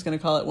gonna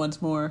call it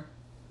once more.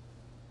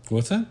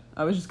 What's that?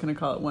 I was just gonna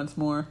call it once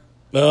more.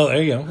 Oh,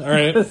 there you go. All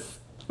right.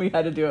 We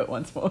had to do it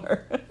once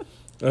more.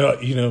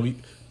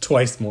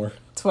 Twice more.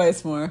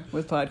 Twice more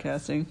with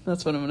podcasting.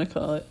 That's what I'm gonna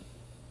call it.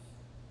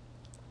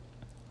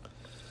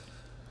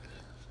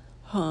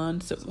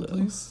 Han Solo. That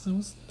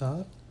was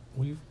not.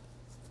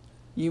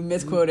 You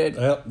misquoted.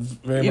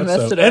 Very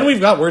much so. And we've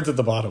got words at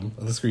the bottom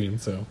of the screen,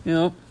 so.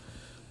 Yep.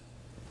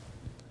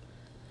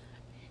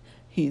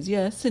 He's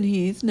yes and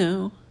he's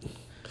no.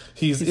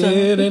 He's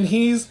in and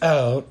he's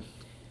out.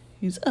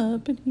 He's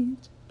up and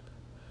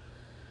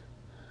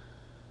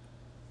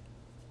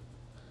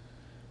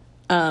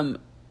he's...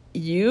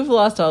 You've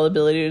lost all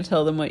ability to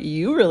tell them what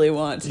you really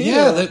want to.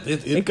 Yeah,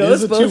 it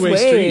goes both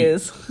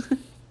ways.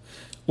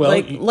 Well,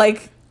 like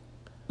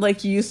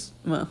you.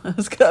 Well, I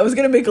was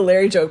gonna make a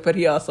Larry joke, but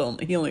he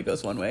only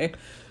goes one way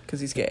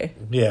because he's gay.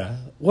 Yeah.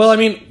 Well, I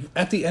mean,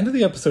 at the end of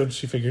the episode,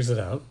 she figures it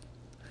out,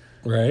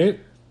 right?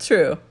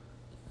 True.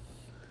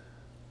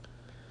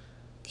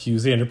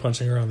 Cues Xander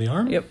punching her on the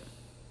arm. Yep.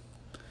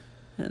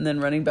 And then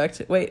running back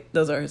to... Wait,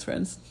 those are his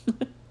friends.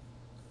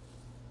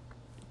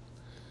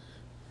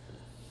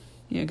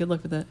 Yeah, good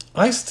luck with that.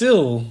 I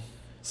still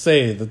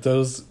say that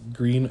those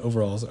green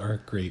overalls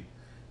are great.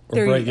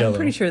 Or bright yellow. I'm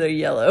pretty sure they're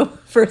yellow.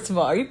 First of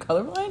all, are you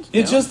colorblind?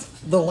 It's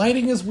just... The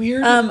lighting is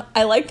weird.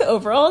 I like the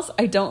overalls.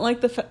 I don't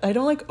like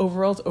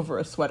overalls over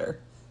a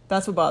sweater.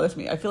 That's what bothers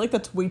me. I feel like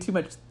that's way too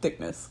much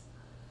thickness.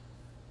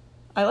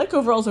 I like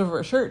overalls over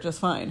a shirt just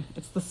fine.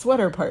 It's the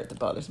sweater part that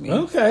bothers me.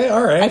 Okay,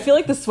 all right. I feel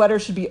like the sweater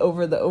should be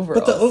over the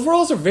overalls. But the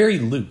overalls are very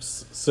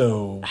loose,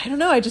 so... I don't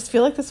know. I just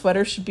feel like the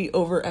sweater should be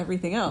over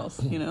everything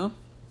else, you know?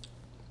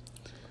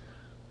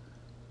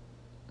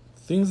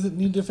 Things that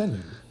need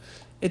defending.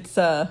 It's,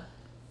 I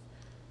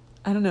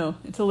don't know.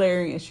 It's a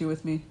layering issue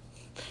with me.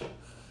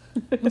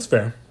 That's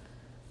fair.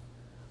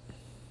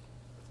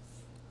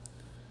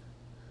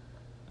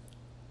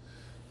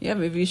 Yeah,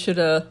 maybe you should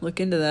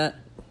look into that.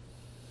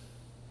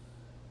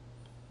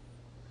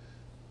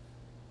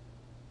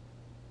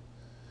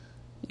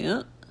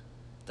 Yeah.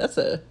 That's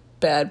a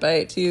bad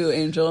bite too,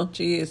 Angel.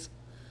 Jeez.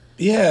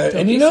 Yeah,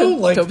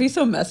 don't be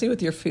so messy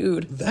with your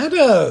food.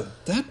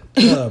 That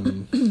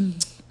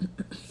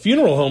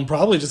funeral home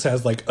probably just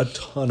has like a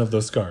ton of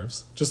those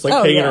scarves, just like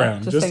hanging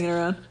around, just hanging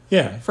around.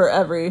 Yeah, for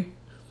every.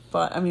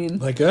 But I mean,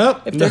 like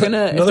if they're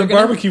gonna another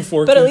barbecue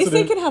fork, but at least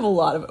they can have a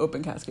lot of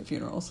open casket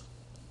funerals,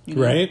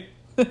 right?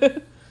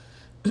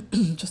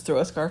 Just throw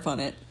a scarf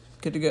on it.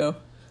 good to go.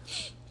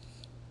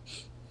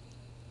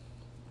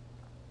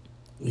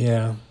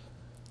 Yeah.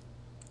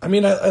 I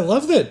mean, I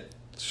love that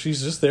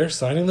she's just there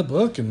signing the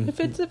book. And if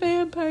it's a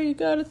vampire, you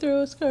gotta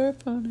throw a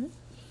scarf on it.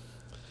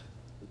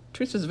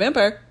 Teresa's a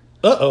vampire.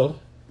 Uh-oh.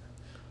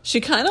 She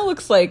kind of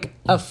looks like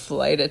a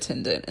flight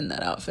attendant in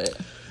that outfit.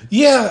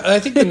 Yeah, I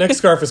think the neck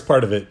scarf is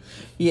part of it.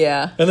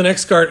 Yeah. And the neck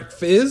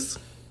scarf is?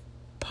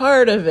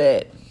 Part of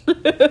it.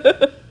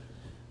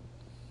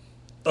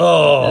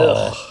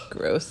 Oh. Ugh,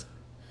 gross.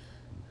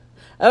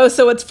 Oh,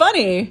 so what's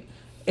funny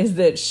is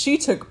that she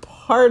took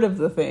part of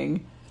the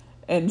thing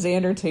and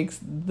Xander takes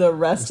the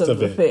rest of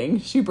the thing.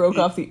 She broke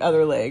off the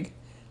other leg.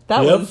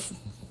 That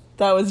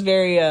was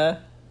very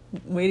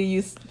way to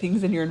use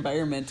things in your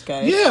environment,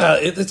 guys. Yeah,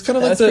 it's kind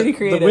of like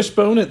the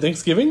wishbone at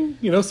Thanksgiving.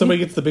 You know, somebody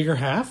gets the bigger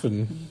half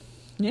and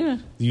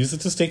use it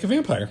to stake a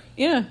vampire.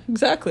 Yeah,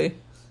 exactly.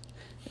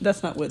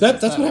 That's not what...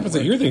 That's what happens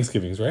at your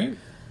Thanksgivings, right?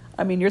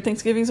 I mean, your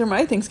Thanksgivings are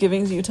my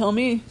Thanksgivings, you tell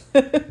me.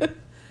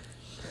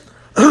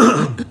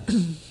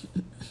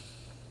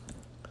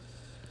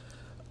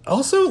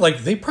 Also, like,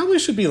 they probably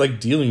should be, like,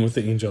 dealing with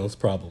the Angelus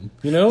problem,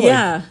 you know?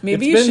 Yeah, like,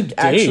 maybe you should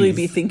actually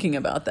be thinking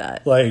about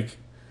that. Like,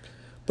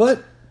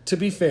 but to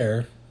be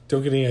fair,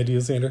 don't get any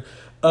ideas, Xander.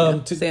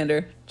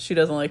 Xander, she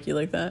doesn't like you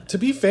like that. To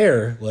be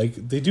fair, like,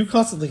 they do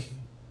constantly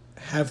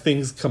have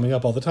things coming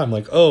up all the time,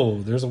 like,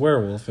 oh, there's a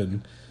werewolf,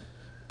 and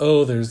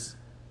oh, there's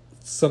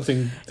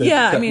something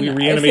that we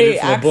reanimated if they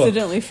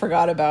accidentally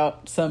forgot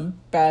about some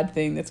bad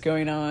thing that's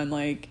going on,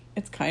 like,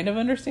 it's kind of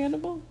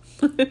understandable.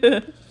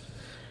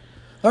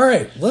 All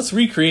right, let's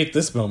recreate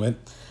this moment.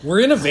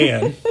 We're in a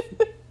van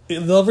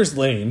in Lover's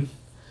Lane.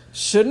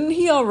 Shouldn't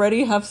he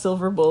already have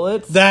silver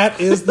bullets? That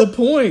is the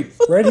point,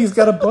 right? He's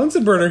got a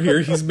Bunsen burner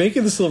here. He's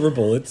making the silver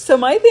bullets. So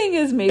my thing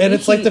is maybe... And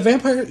it's like the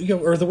vampire,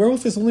 or the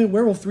werewolf is only a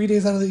werewolf 3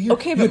 days out of the year.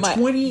 Okay, but you had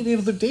 28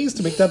 other days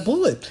to make that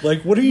bullet.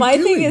 Like, what are you doing? My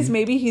thing is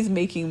maybe he's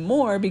making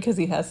more because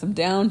he has some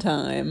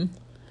downtime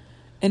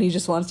and he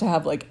just wants to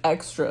have, like,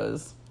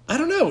 extras. I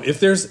don't know. If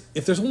there's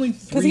only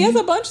 3... Because he has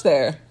a bunch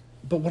there.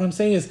 But what I'm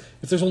saying is,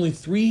 if there's only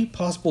 3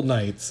 possible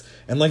nights,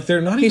 and like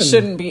they're not he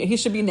should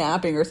be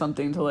napping or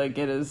something to like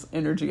get his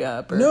energy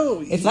up. Or,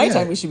 no, it's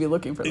nighttime. We should be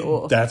looking for the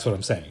wolf. That's what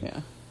I'm saying.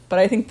 Yeah, but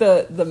I think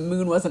the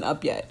moon wasn't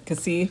up yet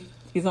because he's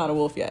not a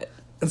wolf yet.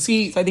 And so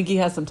I think he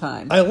has some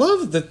time. I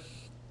love that.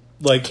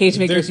 Like Cage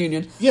Makers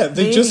Union. Yeah,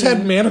 they just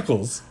had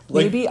manacles.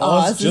 Like maybe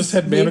Oz just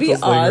had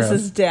manacles. Maybe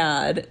Oz's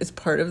dad is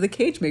part of the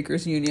Cage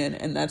Makers Union,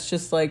 and that's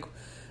just like.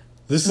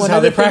 This is how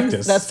they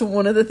practice. That's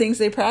one of the things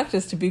they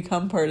practice to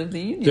become part of the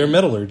union. Their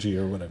metallurgy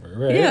or whatever,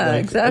 right? Yeah,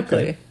 like,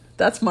 exactly. Okay.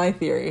 That's my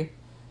theory.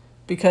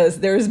 Because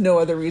there is no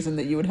other reason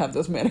that you would have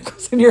those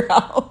manacles in your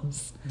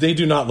house. They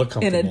do not look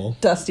comfortable. In a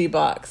dusty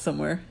box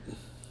somewhere.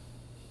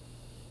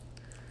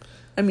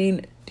 I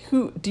mean,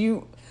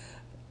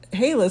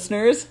 hey,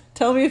 listeners,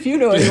 tell me if you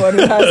know anyone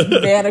who has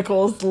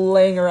manacles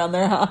laying around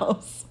their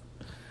house.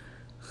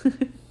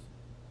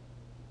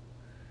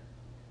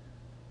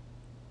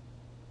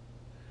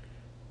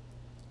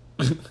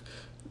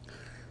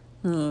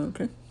 Oh,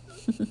 okay.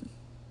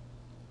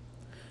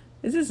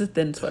 This is a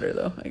thin sweater,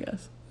 though, I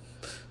guess.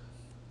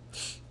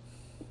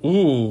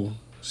 Ooh,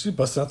 she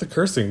busted out the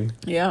cursing.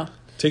 Yeah.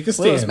 Take a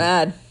stand. Willow's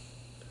mad.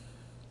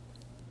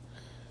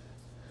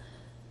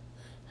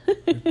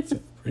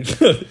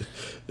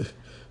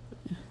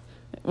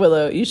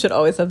 Willow, you should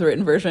always have the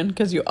written version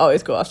because you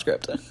always go off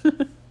script.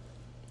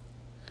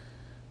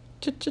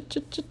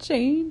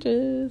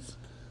 Changes.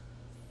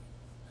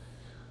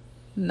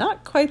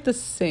 Not quite the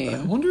same.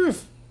 I wonder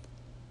if...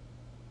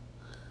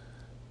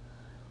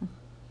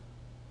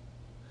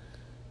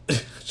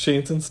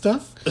 Chains and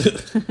stuff?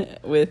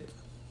 With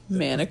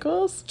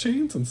manacles?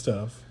 Chains and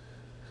stuff.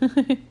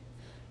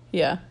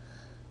 Yeah.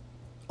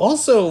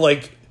 Also,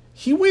 like,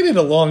 he waited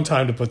a long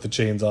time to put the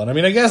chains on. I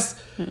mean, I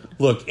guess,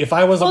 look, if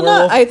I was a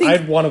werewolf,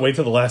 I'd want to wait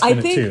till the last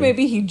minute, too. I think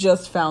maybe he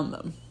just found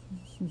them,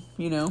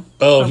 you know?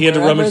 Oh, he had to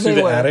rummage through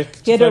the attic?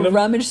 He had to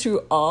rummage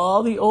through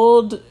all the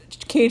old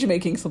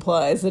cage-making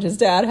supplies that his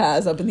dad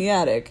has up in the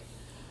attic.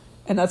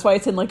 And that's why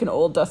it's in, like, an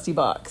old dusty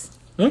box.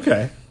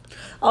 Okay.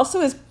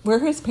 Also, where are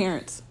his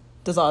parents?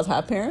 Does Oz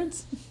have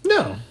parents?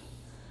 No.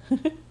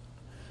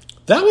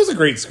 That was a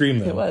great scream,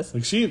 though. It was.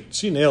 Like,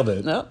 she nailed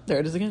it. No, there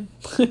it is again.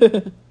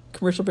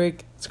 Commercial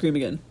break, scream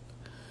again.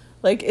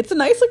 Like, it's a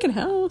nice looking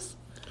house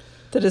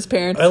that his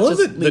parents. I love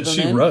that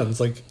she runs.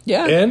 Like,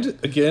 yeah. And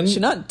again, she's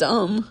not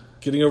dumb.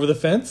 Getting over the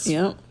fence.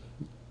 Yeah.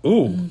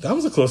 Ooh, that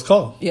was a close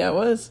call. Yeah, it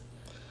was.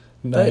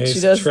 Nice. But she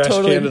does trash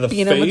totally can to the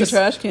beat face. him with the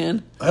trash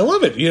can. I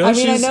love it. You know, I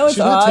mean, I know it's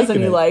Oz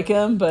and you like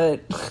him,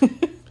 but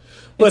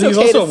but he's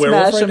okay also to a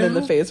werewolf smash right him now? in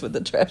the face with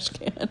the trash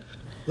can.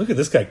 Look at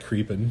this guy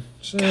creeping.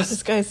 God,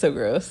 this guy's so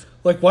gross.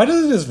 Like, why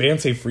doesn't his van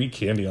say free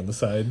candy on the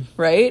side?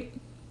 Right?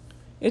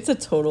 It's a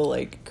total,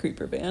 like,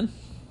 creeper van.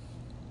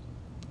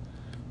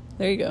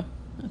 There you go.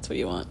 That's what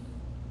you want.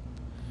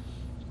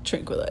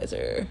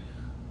 Tranquilizer.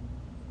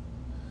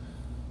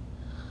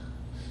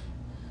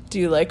 Do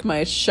you like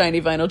my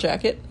shiny vinyl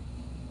jacket?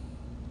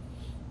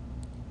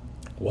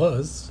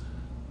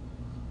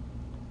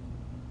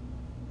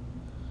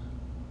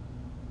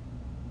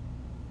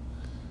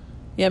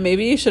 Yeah,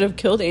 maybe you should have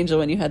killed Angel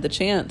when you had the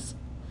chance.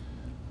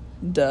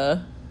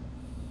 Duh.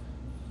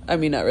 I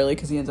mean, not really,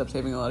 because he ends up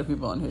saving a lot of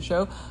people on his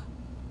show.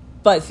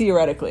 But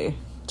theoretically,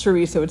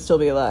 Teresa would still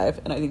be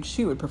alive, and I think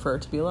she would prefer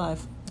to be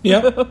alive.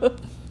 Yeah.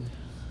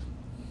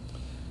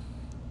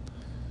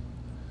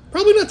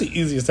 Probably not the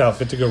easiest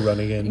outfit to go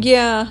running in.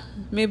 Yeah,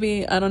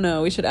 maybe, I don't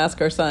know. We should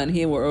ask our son.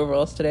 He wore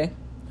overalls today.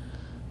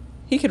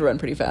 He could run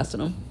pretty fast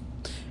in them.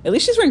 At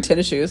least she's wearing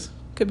tennis shoes.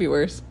 Could be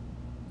worse.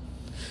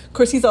 Of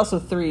course, he's also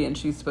 3, and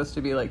she's supposed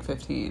to be like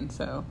 15,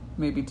 so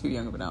maybe too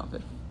young of an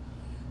outfit.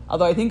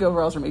 Although I think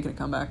overalls are making a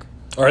comeback.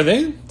 Are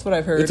they? That's what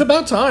I've heard. It's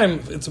about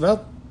time. It's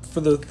about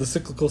for the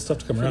cyclical stuff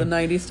to come around. For the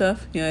 90s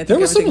stuff? Yeah, I think there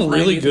was some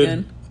really good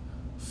again.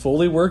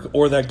 Foley work,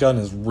 or that gun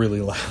is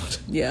really loud.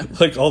 Yeah.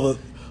 Like all the...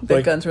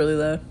 That gun's really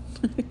loud.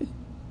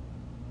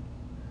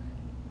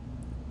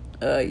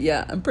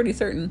 Yeah, I'm pretty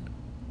certain.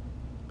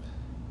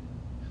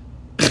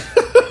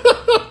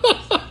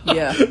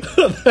 Yeah.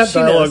 That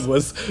dialogue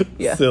was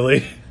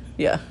silly.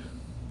 Yeah.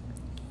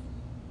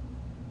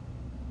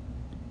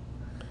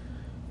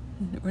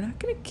 We're not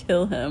going to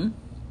kill him.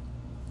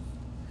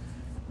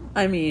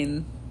 I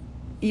mean,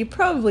 you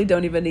probably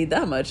don't even need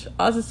that much.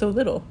 Oz is so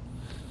little.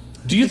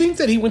 Do you think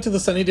that he went to the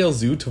Sunnydale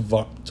Zoo to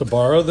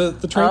borrow the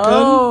trank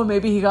gun? Oh,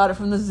 maybe he got it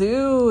from the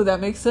zoo. That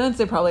makes sense.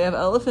 They probably have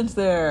elephants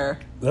there.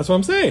 That's what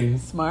I'm saying.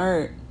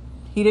 Smart.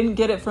 He didn't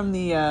get it from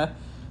the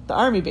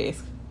army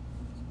base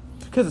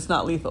because it's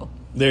not lethal.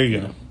 There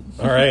you go.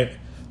 All right.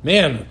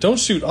 Man, don't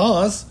shoot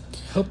Oz.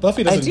 Hope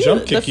Buffy doesn't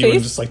jump kick you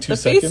in just like 2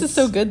 seconds. The face is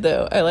so good,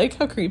 though. I like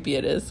how creepy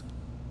it is.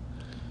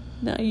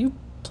 Now you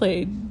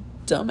played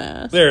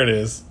dumbass. There it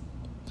is.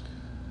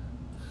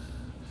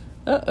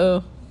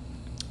 Uh-oh.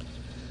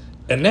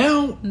 And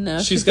now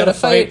she's got to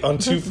fight on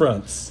 2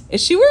 fronts.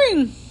 Is she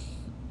wearing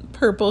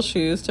purple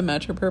shoes to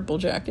match her purple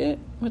jacket?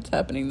 What's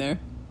happening there?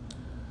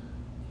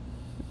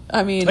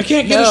 I mean, I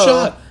can't get a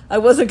shot. I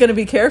wasn't going to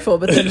be careful,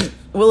 but then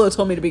Willow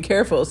told me to be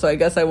careful, so I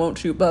guess I won't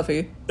shoot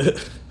Buffy.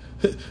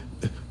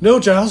 No,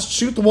 Giles,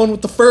 shoot the one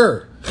with the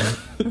fur.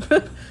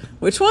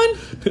 Which one?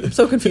 I'm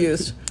so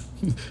confused.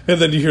 And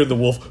then you hear the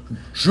wolf,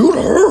 shoot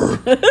her.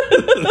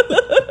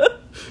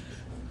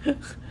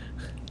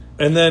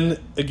 And then,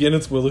 again,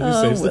 it's Willow who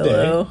saves the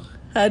day.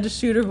 Had to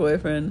shoot her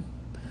boyfriend.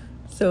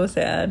 So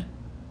sad.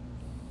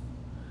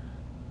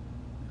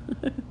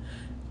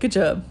 Good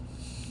job.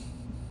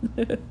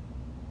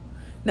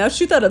 Now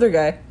shoot that other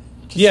guy.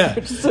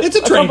 It's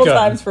a train couple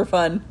times for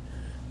fun.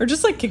 Or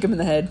just, like, kick him in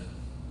the head.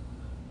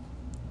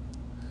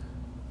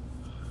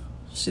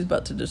 She's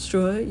about to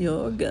destroy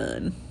your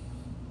gun.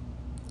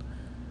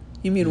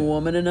 You mean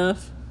woman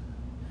enough?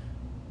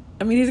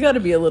 I mean, he's got to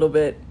be a little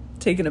bit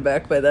taken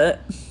aback by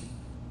that.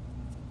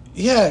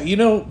 Yeah,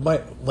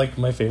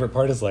 my favorite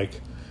part is,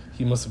 like,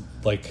 he must,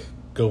 like,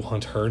 go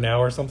hunt her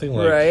now or something.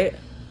 Like, right.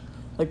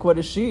 Like, what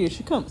is she? Is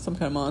she some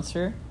kind of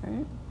monster,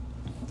 right?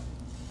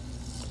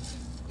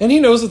 And he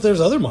knows that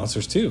there's other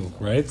monsters, too,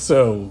 right?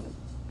 So...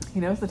 He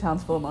knows the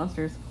town's full of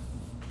monsters.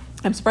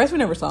 I'm surprised we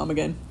never saw him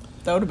again.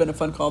 That would have been a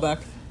fun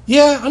callback.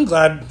 Yeah, I'm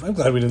glad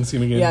we didn't see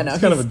him again. Yeah, no,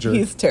 he's kind of a jerk.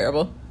 He's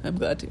terrible. I'm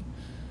glad to.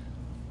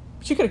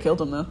 She could have killed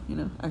him, though,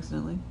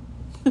 accidentally.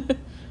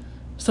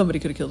 Somebody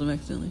could have killed him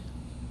accidentally.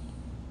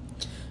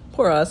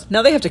 Poor Oz.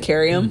 Now they have to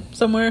carry him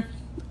somewhere.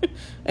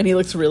 And he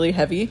looks really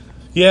heavy.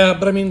 Yeah,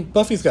 but I mean,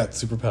 Buffy's got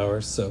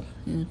superpowers, so...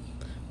 Yeah.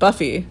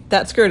 Buffy,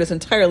 that skirt is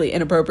entirely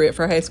inappropriate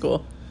for high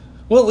school.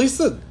 Well, at least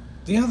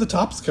the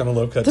top's kind of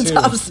low cut, too. The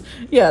top's...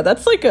 Yeah,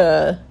 that's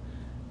a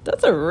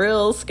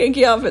real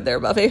skanky outfit there,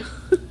 Buffy.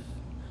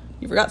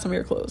 You forgot some of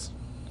your clothes.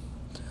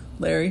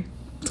 Larry.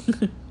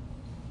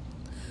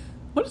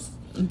 What is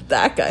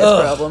that guy's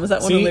problem? Is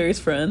that one of Larry's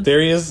friends?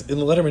 There he is in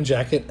the Letterman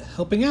jacket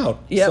helping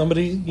out. Yep.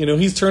 Somebody,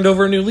 he's turned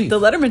over a new leaf.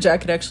 The Letterman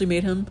jacket actually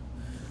made him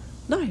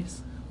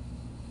nice.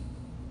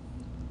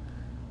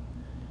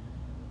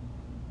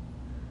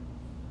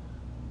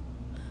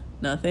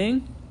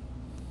 Nothing.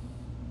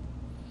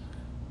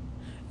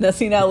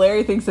 Now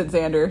Larry thinks that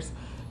Xander's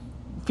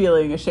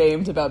feeling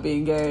ashamed about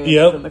being gay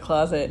in the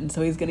closet, and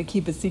so he's going to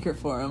keep his secret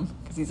for him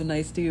because he's a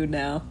nice dude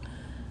now.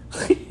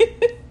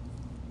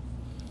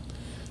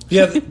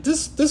 Yeah,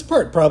 this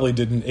part probably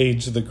didn't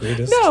age the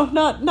greatest. No,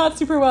 not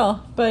super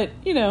well, but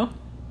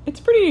it's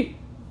pretty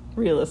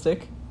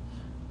realistic,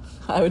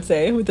 I would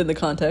say, within the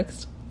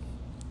context.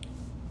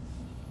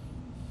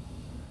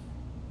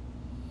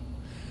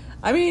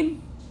 I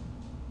mean,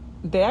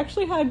 they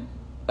actually had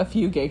a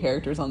few gay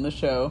characters on the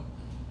show,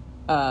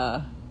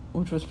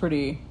 which was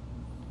pretty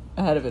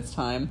ahead of its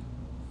time.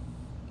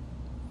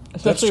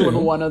 Especially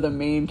when one of the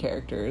main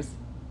characters,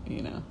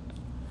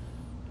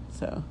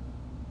 so...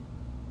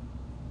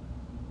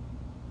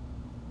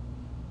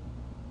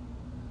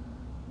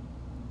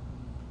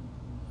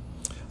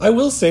 I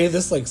will say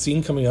this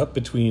scene coming up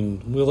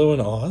between Willow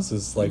and Oz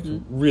is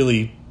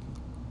really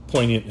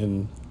poignant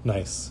and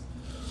nice.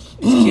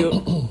 It's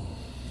cute.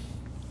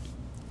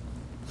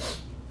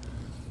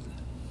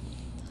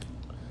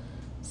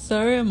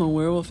 Sorry, I'm a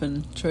werewolf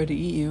and try to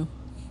eat you.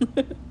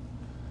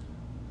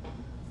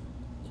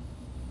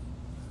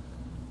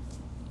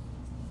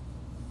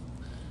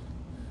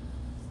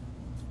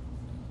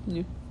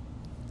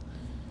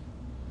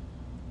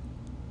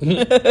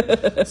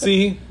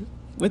 See,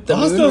 with the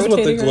Oz moon knows what the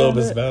rotating globe around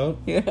is it. about.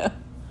 Yeah.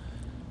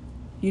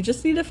 You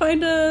just need to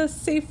find a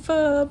safe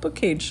book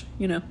cage,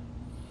 you know.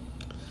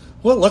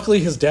 Well, luckily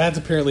his dad's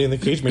apparently in the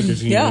Cage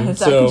Makers Union. Yeah, his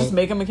dad can just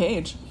make him a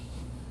cage.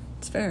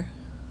 It's fair.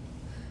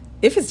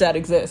 If his dad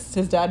exists,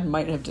 his dad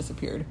might have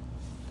disappeared.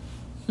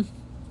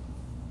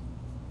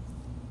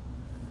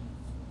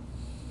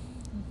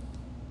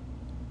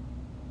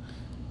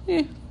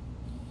 Yeah,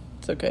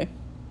 it's okay.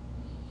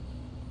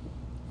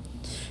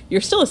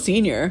 You're still a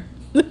senior.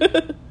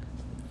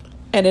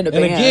 And in a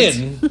band.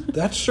 And again,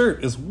 that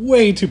shirt is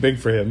way too big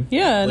for him.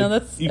 Yeah, like,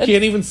 no, you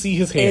can't even see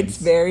his hands. It's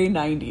very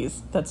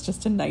 90s. That's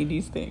just a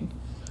 90s thing.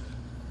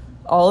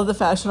 All of the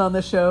fashion on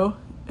the show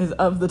is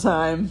of the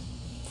time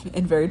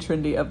and very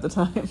trendy of the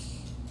time.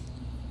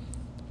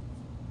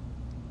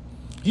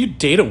 You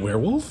date a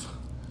werewolf?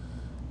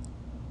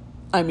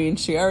 I mean,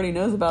 she already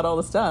knows about all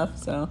the stuff,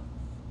 so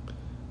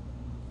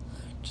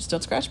just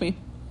don't scratch me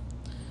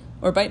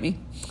or bite me.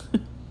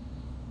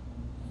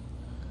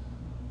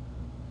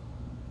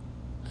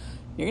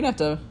 You're gonna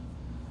have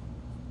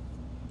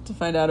to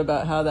find out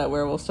about how that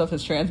werewolf stuff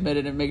is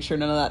transmitted and make sure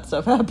none of that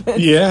stuff happens.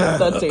 Yeah.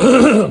 That's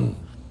dangerous.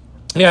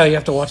 Yeah, you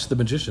have to watch The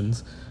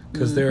Magicians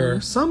because there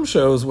are some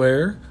shows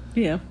where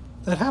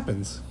that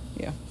happens.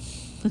 Yeah.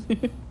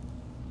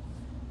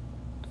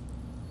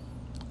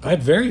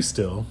 I'd very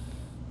still.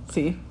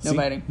 See? No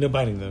biting. No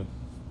biting, though.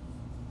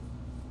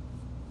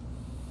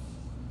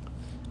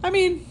 I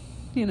mean,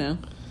 you know,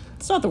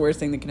 it's not the worst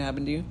thing that can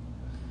happen to you.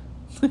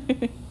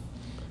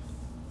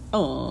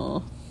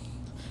 Oh,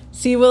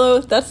 see, Willow,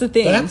 that's the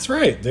thing. That's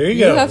right. There you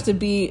go. You have to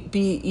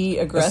be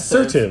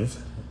aggressive.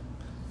 Assertive.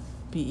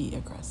 Be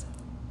aggressive.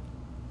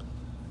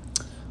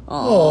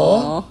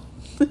 Aww.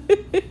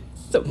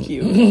 So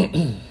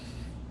cute.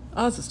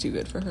 Oz is too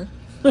good for her.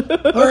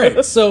 All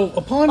right, so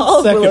upon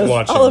second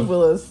watching... All of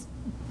Willow's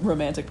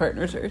romantic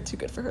partners are too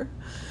good for her.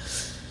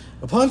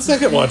 Upon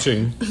second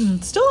watching... I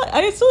still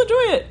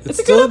enjoy it. It's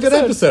a still good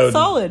episode. It's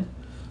solid.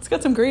 It's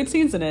got some great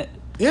scenes in it.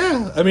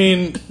 Yeah, I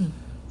mean...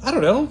 I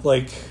don't know,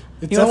 like...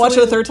 You want to watch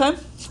it a third time?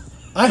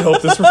 I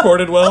hope this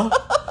recorded well.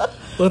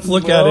 Let's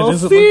look at it.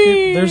 Does it look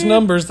cute? There's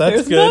numbers.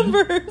 That's good.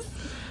 Numbers.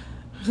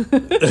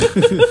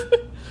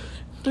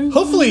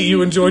 Hopefully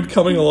you enjoyed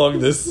coming along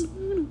this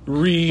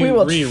We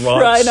will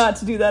try not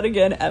to do that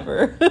again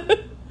ever.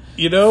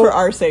 You know? For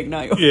our sake,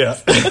 not yours. Yeah.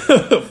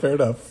 Fair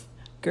enough.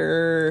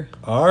 Grr.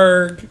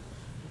 Arg.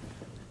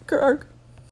 Grr.